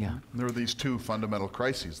 Yeah. There were these two fundamental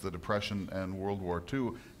crises, the Depression and World War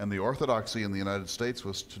II, and the orthodoxy in the United States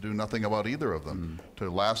was to do nothing about either of them, to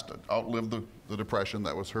outlive the Depression.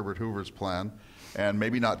 That was Herbert Hoover's plan, and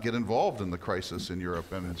maybe not get involved in the crisis in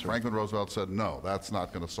Europe. And Franklin Roosevelt said, no, that's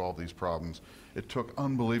not going to solve these problems. It took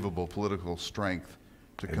unbelievable political strength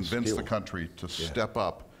to convince the country to step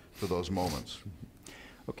up to those moments.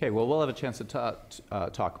 Okay, well, we'll have a chance to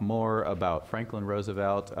talk more about Franklin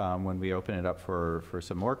Roosevelt when we open it up for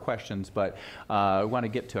some more questions, but I want to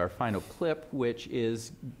get to our final clip, which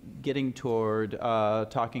is getting toward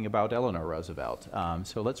talking about Eleanor Roosevelt.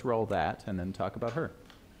 So let's roll that and then talk about her.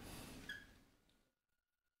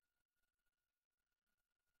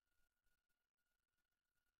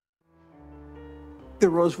 The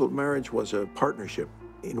Roosevelt marriage was a partnership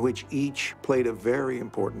in which each played a very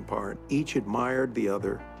important part. Each admired the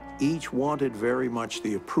other. Each wanted very much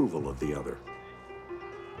the approval of the other.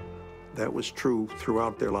 That was true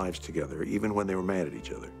throughout their lives together, even when they were mad at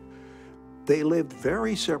each other. They lived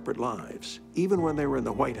very separate lives. Even when they were in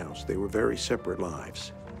the White House, they were very separate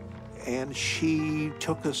lives. And she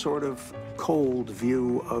took a sort of cold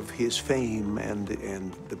view of his fame and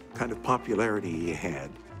the kind of popularity he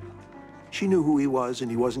had. She knew who he was,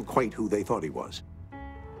 and he wasn't quite who they thought he was.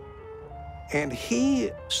 And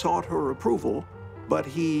he sought her approval, but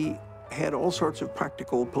he had all sorts of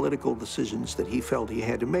practical political decisions that he felt he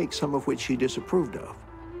had to make, some of which she disapproved of.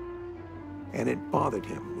 And it bothered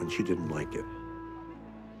him when she didn't like it.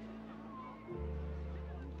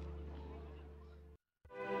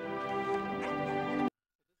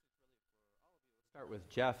 With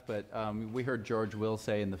Jeff, but we heard George Will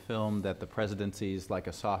say in the film that the presidency is like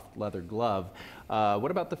a soft leather glove.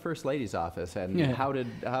 What about the First Lady's office, and how did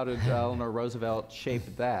Eleanor Roosevelt shape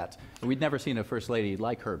that? We'd never seen a First Lady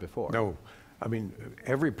like her before. No, I mean,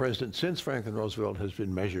 every president since Franklin Roosevelt has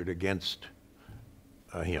been measured against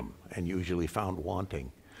him and usually found wanting.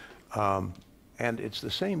 And it's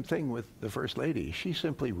the same thing with the First Lady. She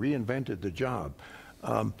simply reinvented the job.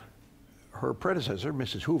 Her predecessor,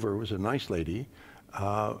 Mrs. Hoover, was a nice lady,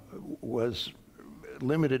 was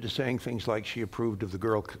limited to saying things like she approved of the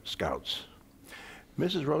Girl Scouts.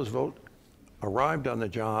 Mrs. Roosevelt arrived on the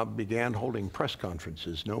job, began holding press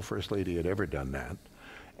conferences. No First Lady had ever done that.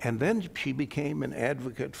 And then she became an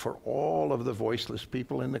advocate for all of the voiceless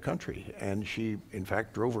people in the country. And she, in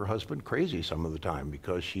fact, drove her husband crazy some of the time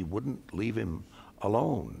because she wouldn't leave him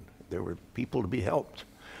alone. There were people to be helped.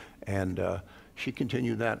 And she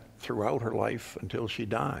continued that throughout her life until she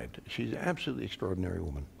died. She's an absolutely extraordinary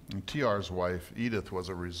woman. And TR's wife, Edith, was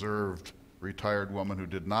a reserved, retired woman who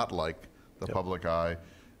did not like the public eye.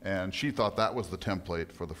 And she thought that was the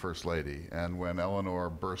template for the First Lady. And when Eleanor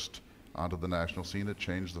burst onto the national scene, it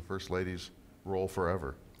changed the First Lady's role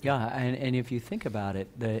forever. Yeah, and if you think about it,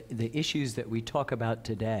 the issues that we talk about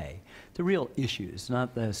today, the real issues,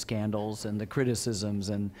 not the scandals and the criticisms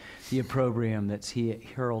and the opprobrium that's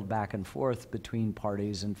hurled back and forth between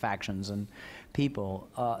parties and factions and people,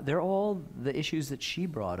 they're all the issues that she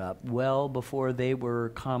brought up well before they were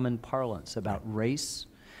common parlance, about race,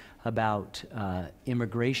 about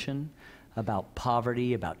immigration, about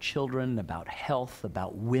poverty, about children, about health,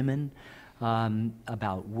 about women,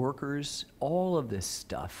 about workers. All of this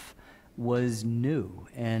stuff was new,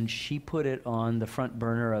 and she put it on the front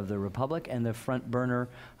burner of the Republic and the front burner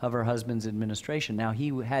of her husband's administration. Now, he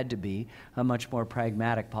had to be a much more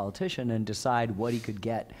pragmatic politician and decide what he could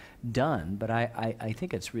get done, but I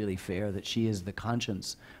think it's really fair that she is the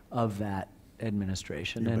conscience of that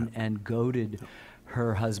administration and goaded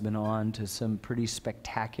her husband on to some pretty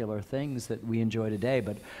spectacular things that we enjoy today.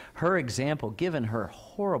 But her example, given her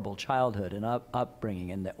horrible childhood and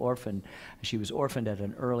upbringing and she was orphaned at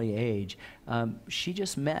an early age, she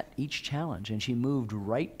just met each challenge and she moved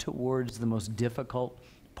right towards the most difficult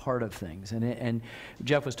part of things. And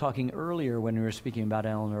Jeff was talking earlier when we were speaking about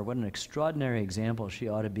Eleanor, what an extraordinary example she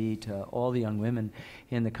ought to be to all the young women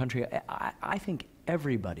in the country. I think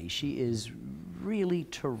everybody, she is really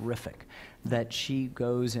terrific that she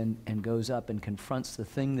goes and goes up and confronts the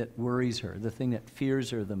thing that worries her, the thing that fears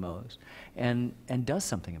her the most, and does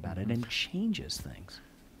something about it and changes things.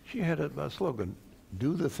 She had a slogan,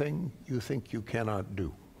 do the thing you think you cannot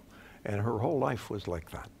do. And her whole life was like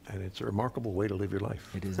that. And it's a remarkable way to live your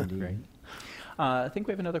life. It is indeed. Great. I think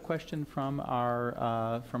we have another question from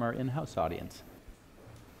our in-house audience.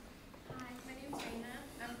 Hi, my name's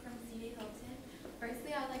Raina. I'm from CD Hilton.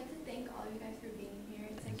 Firstly, I'd like to thank all of you guys for being here.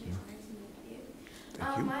 It's such an honor to meet you.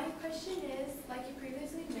 Thank you. My question is, like you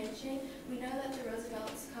previously mentioned, we know that the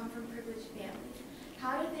Roosevelts come from privileged families.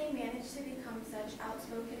 How did they manage to become such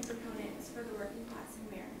outspoken proponents for the working class in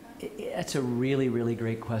America? That's a really, really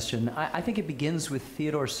great question. I think it begins with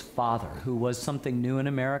Theodore's father, who was something new in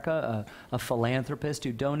America, a philanthropist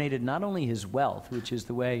who donated not only his wealth, which is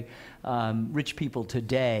the way rich people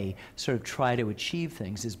today sort of try to achieve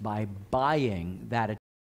things, is by buying that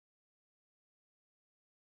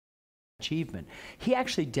achievement. He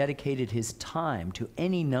actually dedicated his time to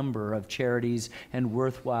any number of charities and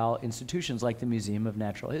worthwhile institutions like the Museum of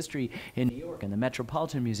Natural History in New York and the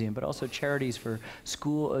Metropolitan Museum, but also charities for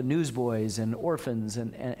school newsboys and orphans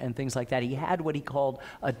and things like that. He had what he called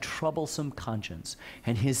a troublesome conscience,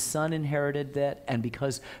 and his son inherited that, and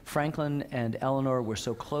because Franklin and Eleanor were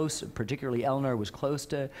so close, particularly Eleanor was close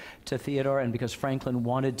to Theodore, and because Franklin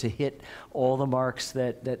wanted to hit all the marks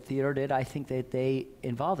that Theodore did, I think that they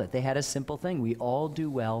involved it. They had a simple thing. We all do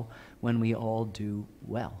well when we all do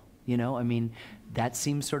well. You know, I mean, that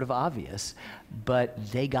seems sort of obvious,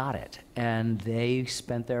 but they got it, and they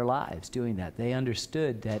spent their lives doing that. They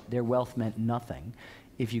understood that their wealth meant nothing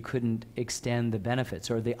if you couldn't extend the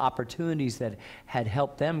benefits or the opportunities that had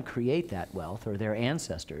helped them create that wealth, or their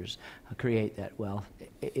ancestors create that wealth.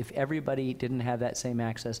 If everybody didn't have that same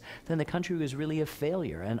access, then the country was really a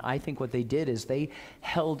failure. And I think what they did is they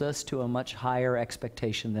held us to a much higher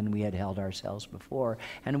expectation than we had held ourselves before.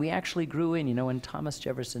 And we actually grew in. You know, when Thomas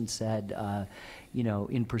Jefferson said, you know,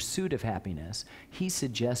 in pursuit of happiness, he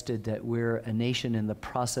suggested that we're a nation in the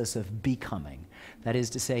process of becoming. That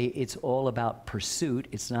is to say, it's all about pursuit,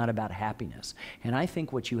 it's not about happiness. And I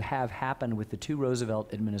think what you have happened with the two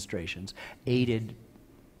Roosevelt administrations, aided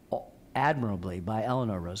admirably by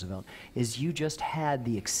Eleanor Roosevelt, is you just had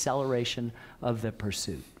the acceleration of the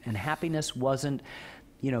pursuit. And happiness wasn't,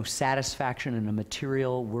 you know, satisfaction in a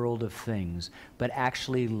material world of things, but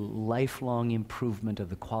actually lifelong improvement of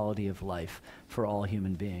the quality of life for all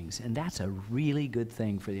human beings. And that's a really good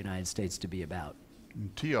thing for the United States to be about.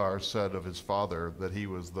 TR said of his father that he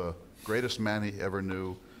was the greatest man he ever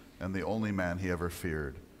knew and the only man he ever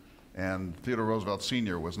feared. And Theodore Roosevelt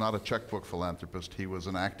Sr. was not a checkbook philanthropist, he was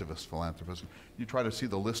an activist philanthropist. You try to see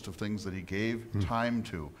the list of things that he gave time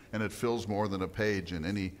to, and it fills more than a page in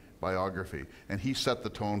any biography. And he set the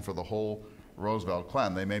tone for the whole Roosevelt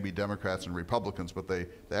clan. They may be Democrats and Republicans, but they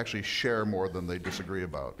actually share more than they disagree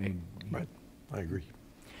about. Right, I agree.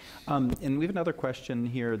 And we have another question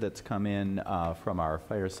here that's come in from our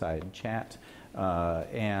fireside chat.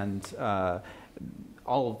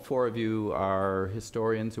 All four of you are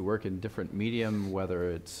historians who work in different medium, whether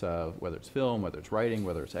it's film, whether it's writing,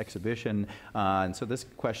 whether it's exhibition. And so this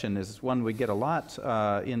question is one we get a lot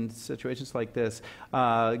in situations like this.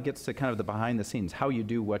 Gets to kind of the behind the scenes, how you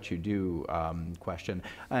do what you do question.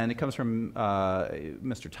 And it comes from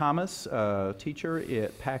Mr. Thomas, teacher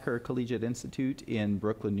at Packer Collegiate Institute in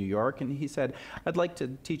Brooklyn, New York. And he said, I'd like to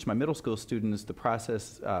teach my middle school students the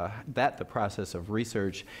process, the process of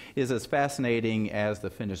research is as fascinating as the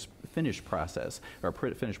finished process, or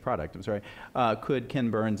finished product, I'm sorry. Could Ken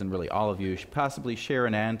Burns and really all of you possibly share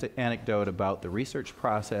an anecdote about the research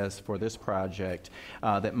process for this project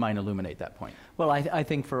that might illuminate that point? Well, I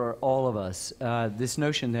think for all of us, this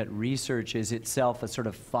notion that research is itself a sort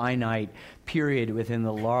of finite period within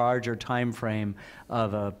the larger time frame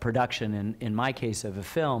of a production, in my case of a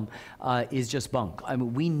film, is just bunk. I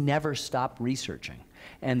mean, we never stop researching.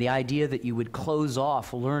 And the idea that you would close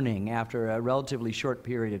off learning after a relatively short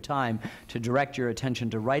period of time to direct your attention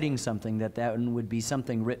to writing something that would be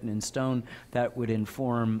something written in stone that would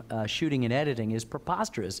inform shooting and editing is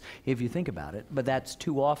preposterous if you think about it. But that's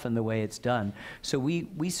too often the way it's done. So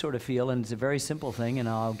we sort of feel, and it's a very simple thing, and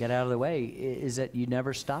I'll get out of the way, is that you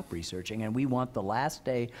never stop researching. And we want the last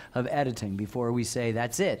day of editing before we say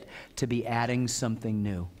that's it, to be adding something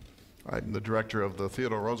new. I'm the director of the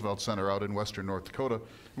Theodore Roosevelt Center out in western North Dakota.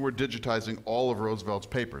 And we're digitizing all of Roosevelt's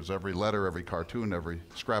papers, every letter, every cartoon, every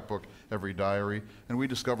scrapbook, every diary. And we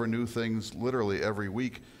discover new things literally every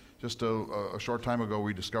week. Just a short time ago,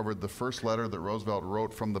 we discovered the first letter that Roosevelt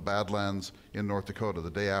wrote from the Badlands in North Dakota, the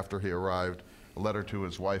day after he arrived, a letter to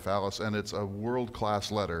his wife, Alice. And it's a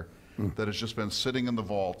world-class letter that has just been sitting in the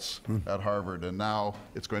vaults at Harvard. And now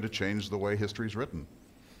it's going to change the way history's written.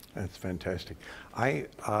 That's fantastic.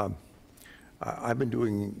 I've been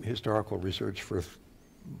doing historical research for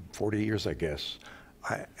 40 years, I guess.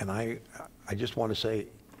 I just want to say,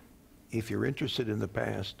 if you're interested in the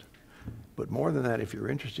past, but more than that, if you're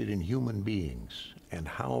interested in human beings and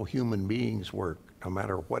how human beings work, no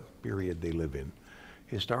matter what period they live in,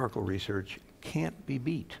 historical research can't be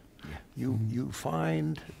beat. Yeah.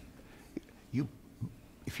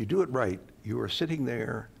 If you do it right, you are sitting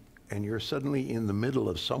there and you're suddenly in the middle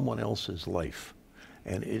of someone else's life.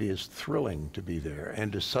 And it is thrilling to be there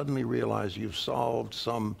and to suddenly realize you've solved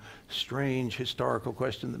some strange historical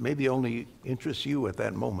question that maybe only interests you at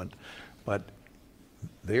that moment. But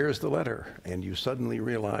there's the letter, and you suddenly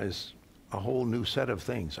realize a whole new set of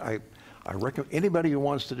things. I reckon anybody who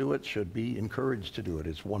wants to do it should be encouraged to do it.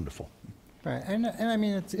 It's wonderful. Right, and I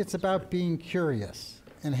mean, it's about being curious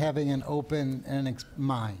and having an open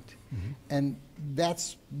mind. Mm-hmm. And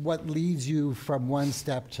that's what leads you from one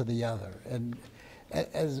step to the other. And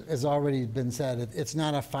as already been said, it's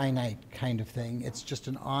not a finite kind of thing. It's just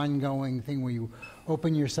an ongoing thing where you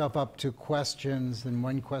open yourself up to questions, and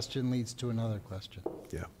one question leads to another question.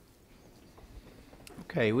 Yeah.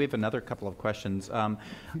 Okay, we have another couple of questions.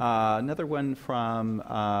 Another one from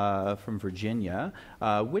Virginia.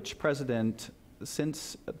 Which president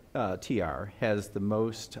since TR has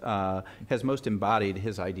most embodied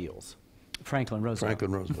his ideals? Franklin Roosevelt.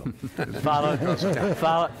 Franklin Roosevelt.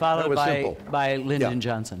 followed by Lyndon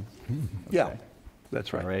Johnson. Yeah, okay.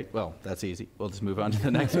 That's right. All right, well, that's easy. We'll just move on to the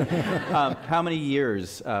next one. How many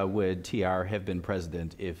years would TR have been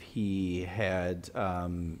president if he hadn't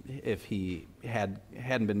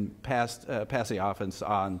been passed the office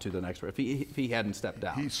on to the next one, if he hadn't stepped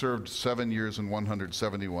down? He served 7 years and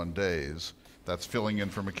 171 days. That's filling in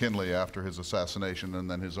for McKinley after his assassination and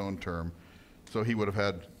then his own term. So he would have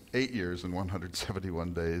had 8 years and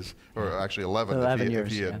 171 days, or actually 11 if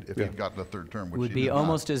he had gotten a third term, which would be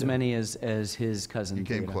almost as many as his cousin. He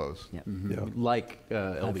came Theodore. close. Yeah. Mm-hmm. Yeah. Like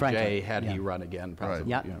LBJ, had he run again, probably.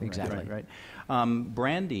 Right. Yeah, exactly. Right.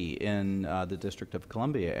 Brandy in the District of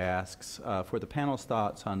Columbia asks for the panel's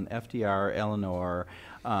thoughts on FDR, Eleanor,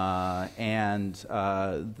 and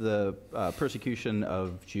the persecution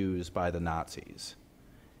of Jews by the Nazis,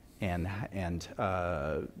 and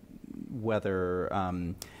whether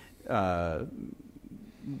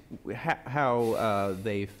how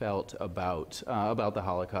they felt about the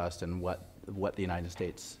Holocaust and what the United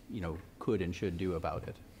States could and should do about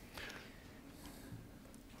it.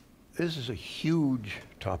 This is a huge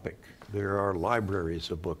topic. There are libraries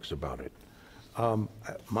of books about it.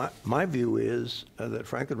 My view is that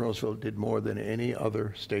Franklin Roosevelt did more than any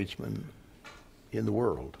other statesman in the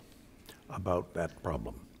world about that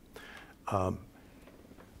problem.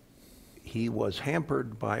 He was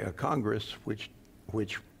hampered by a Congress which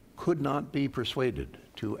could not be persuaded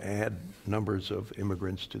to add numbers of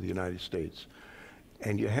immigrants to the United States.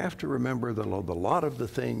 And you have to remember that a lot of the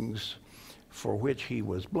things for which he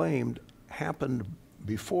was blamed happened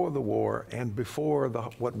before the war and before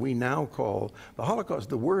what we now call the Holocaust.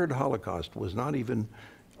 The word Holocaust was not even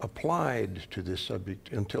applied to this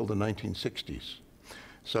subject until the 1960s.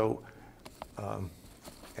 So,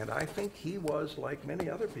 and I think he was, like many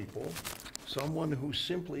other people, someone who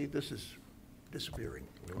simply, this is disappearing,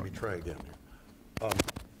 let me try again here,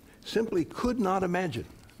 simply could not imagine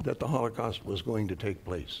that the Holocaust was going to take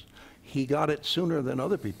place. He got it sooner than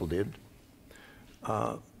other people did,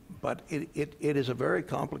 but it is a very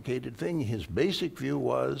complicated thing. His basic view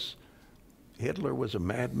was Hitler was a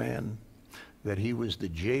madman, that he was the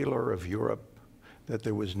jailer of Europe, that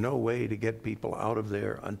there was no way to get people out of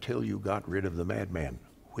there until you got rid of the madman,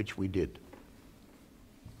 which we did.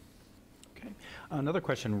 Okay. Another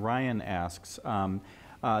question Ryan asks,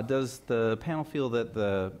 does the panel feel that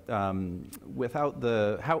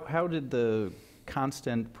how did the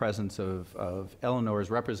constant presence of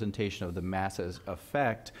Eleanor's representation of the masses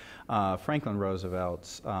affect Franklin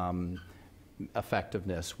Roosevelt's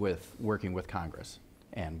effectiveness with working with Congress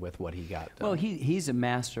and with what he got done? Well, he's a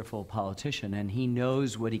masterful politician, and he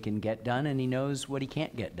knows what he can get done, and he knows what he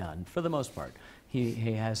can't get done, for the most part. He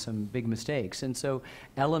has some big mistakes. And so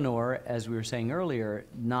Eleanor, as we were saying earlier,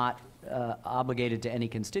 not obligated to any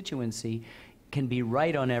constituency, can be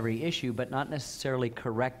right on every issue, but not necessarily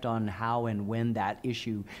correct on how and when that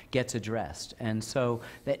issue gets addressed. And so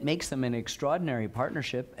that makes them an extraordinary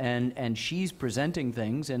partnership, and she's presenting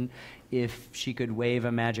things, and if she could wave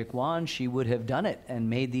a magic wand, she would have done it and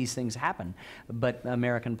made these things happen. But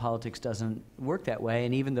American politics doesn't work that way,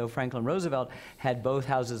 and even though Franklin Roosevelt had both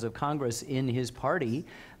houses of Congress in his party,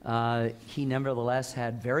 he nevertheless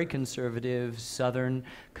had very conservative Southern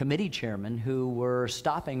committee chairmen who were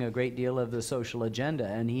stopping a great deal of the social agenda,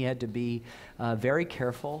 and he had to be very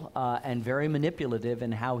careful and very manipulative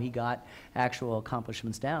in how he got actual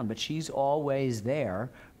accomplishments down. But she's always there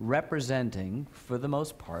representing, for the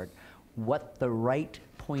most part, what the right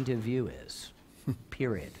point of view is,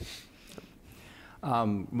 period.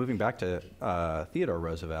 Moving back to Theodore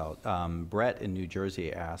Roosevelt, Brett in New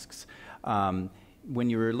Jersey asks, when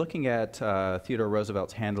you were looking at Theodore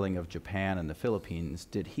Roosevelt's handling of Japan and the Philippines,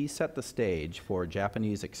 did he set the stage for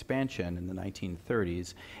Japanese expansion in the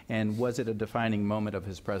 1930s, and was it a defining moment of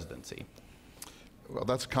his presidency? Well,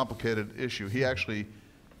 that's a complicated issue. He actually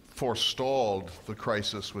forestalled the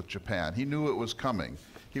crisis with Japan. He knew it was coming.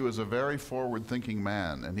 He was a very forward-thinking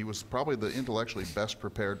man, and he was probably the intellectually best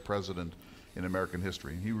prepared president in American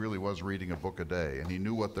history. He really was reading a book a day, and he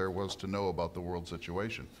knew what there was to know about the world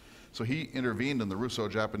situation. So he intervened in the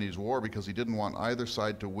Russo-Japanese War because he didn't want either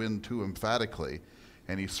side to win too emphatically,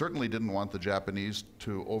 and he certainly didn't want the Japanese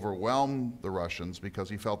to overwhelm the Russians because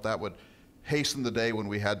he felt that would hasten the day when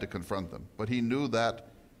we had to confront them. But he knew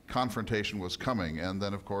that confrontation was coming, and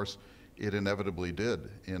then, of course, it inevitably did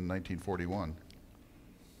in 1941.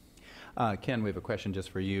 Ken, we have a question just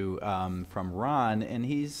for you from Ron, and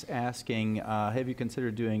he's asking, have you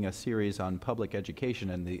considered doing a series on public education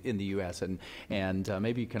in the U.S.? And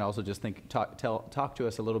maybe you can also just talk to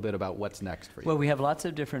us a little bit about what's next for you. Well, we have lots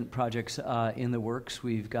of different projects in the works.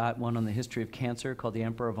 We've got one on the history of cancer called The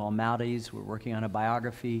Emperor of All Maladies. We're working on a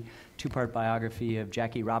biography, two-part biography of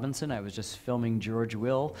Jackie Robinson. I was just filming George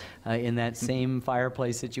Will in that same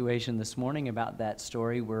fireplace situation this morning about that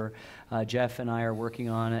story, where Jeff and I are working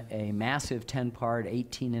on a massive 10-part,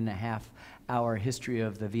 18.5-hour history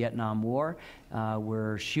of the Vietnam War.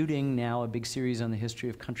 We're shooting now a big series on the history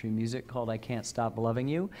of country music called I Can't Stop Loving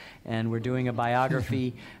You, and we're doing a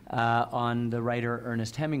biography on the writer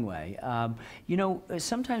Ernest Hemingway. You know,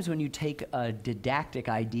 sometimes when you take a didactic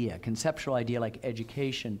idea, conceptual idea like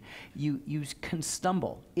education, you can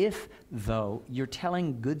stumble. If, though, you're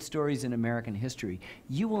telling good stories in American history,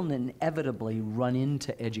 you will inevitably run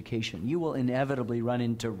into education. You will inevitably run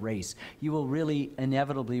into race. You will really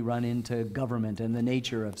inevitably run into government and the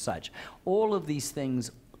nature of such. All of these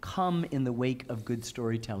things come in the wake of good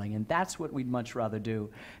storytelling, and that's what we'd much rather do.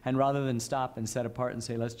 And rather than stop and set apart and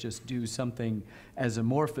say, let's just do something as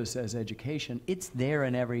amorphous as education, it's there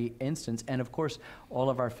in every instance. And of course, all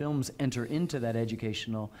of our films enter into that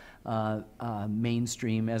educational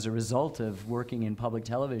mainstream as a result of working in public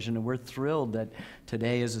television. And we're thrilled that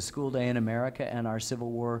today is a school day in America, and our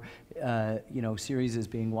Civil War series is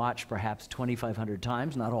being watched perhaps 2,500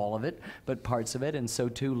 times, not all of it, but parts of it, and so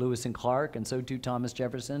too Lewis and Clark, and so too Thomas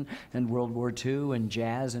Jefferson, and World War II, and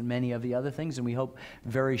jazz, and many of the other things. And we hope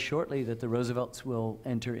very shortly that the Roosevelts will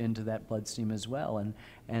enter into that bloodstream as well,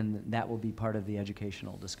 and that will be part of the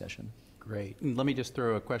educational discussion. Great. And let me just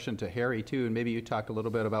throw a question to Harry, too, and maybe you talk a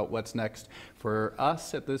little bit about what's next for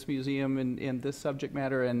us at this museum in this subject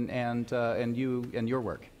matter and you and your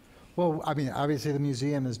work. Well, I mean, obviously the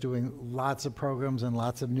museum is doing lots of programs and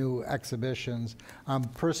lots of new exhibitions.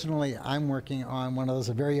 Personally, I'm working on one of those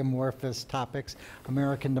very amorphous topics,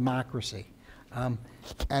 American democracy,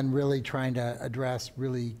 and really trying to address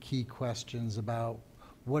really key questions about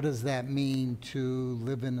what does that mean to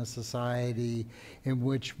live in a society in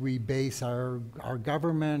which we base our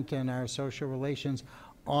government and our social relations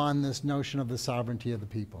on this notion of the sovereignty of the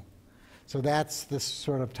people. So that's the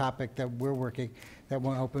sort of topic that we're working, that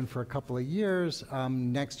won't open for a couple of years.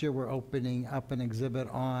 Next year we're opening up an exhibit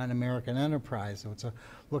on American enterprise. So it's a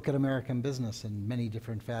look at American business in many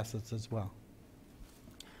different facets as well.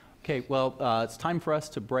 Okay, well, it's time for us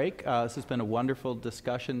to break. This has been a wonderful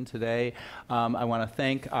discussion today. I want to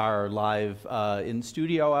thank our live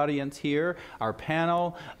in-studio audience here, our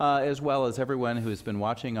panel, as well as everyone who has been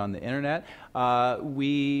watching on the internet.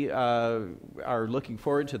 We are looking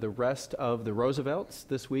forward to the rest of the Roosevelts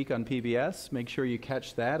this week on PBS. Make sure you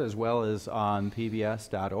catch that, as well as on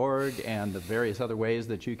pbs.org and the various other ways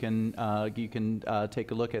that you can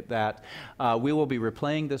take a look at that. We will be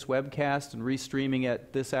replaying this webcast and restreaming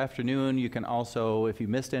it this afternoon. You can also, if you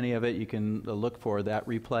missed any of it, you can look for that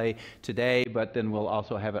replay today, but then we'll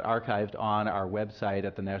also have it archived on our website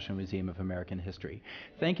at the National Museum of American History.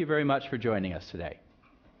 Thank you very much for joining us today.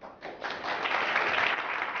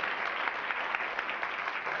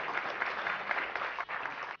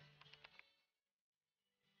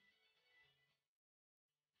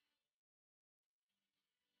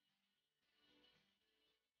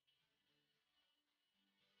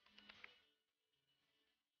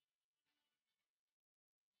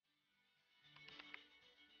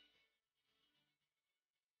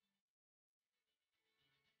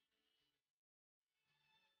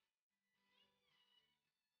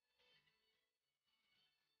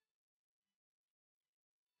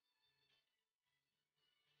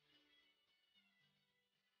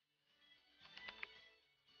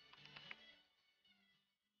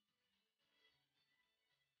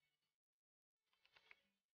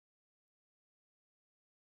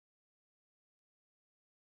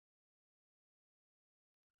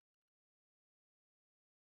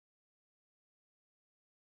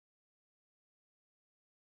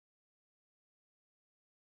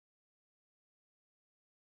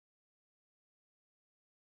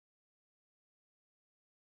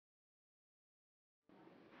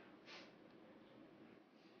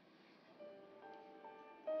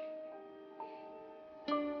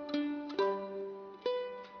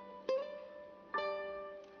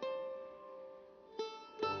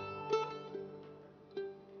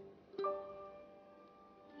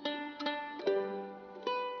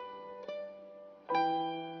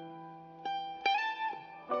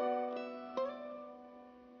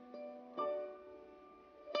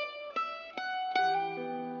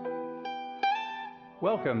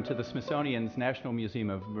 Welcome to the Smithsonian's National Museum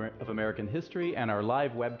of American History and our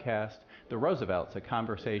live webcast, The Roosevelts, a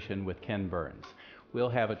Conversation with Ken Burns. We'll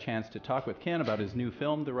have a chance to talk with Ken about his new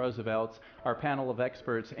film, The Roosevelts, our panel of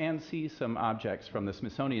experts, and see some objects from the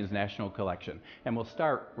Smithsonian's National Collection. And we'll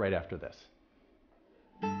start right after this.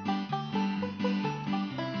 Okay,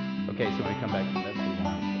 so when we come back from this, we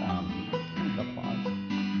want applause.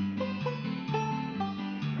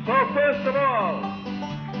 So first of all,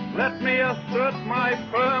 let me assert my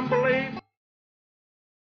firm belief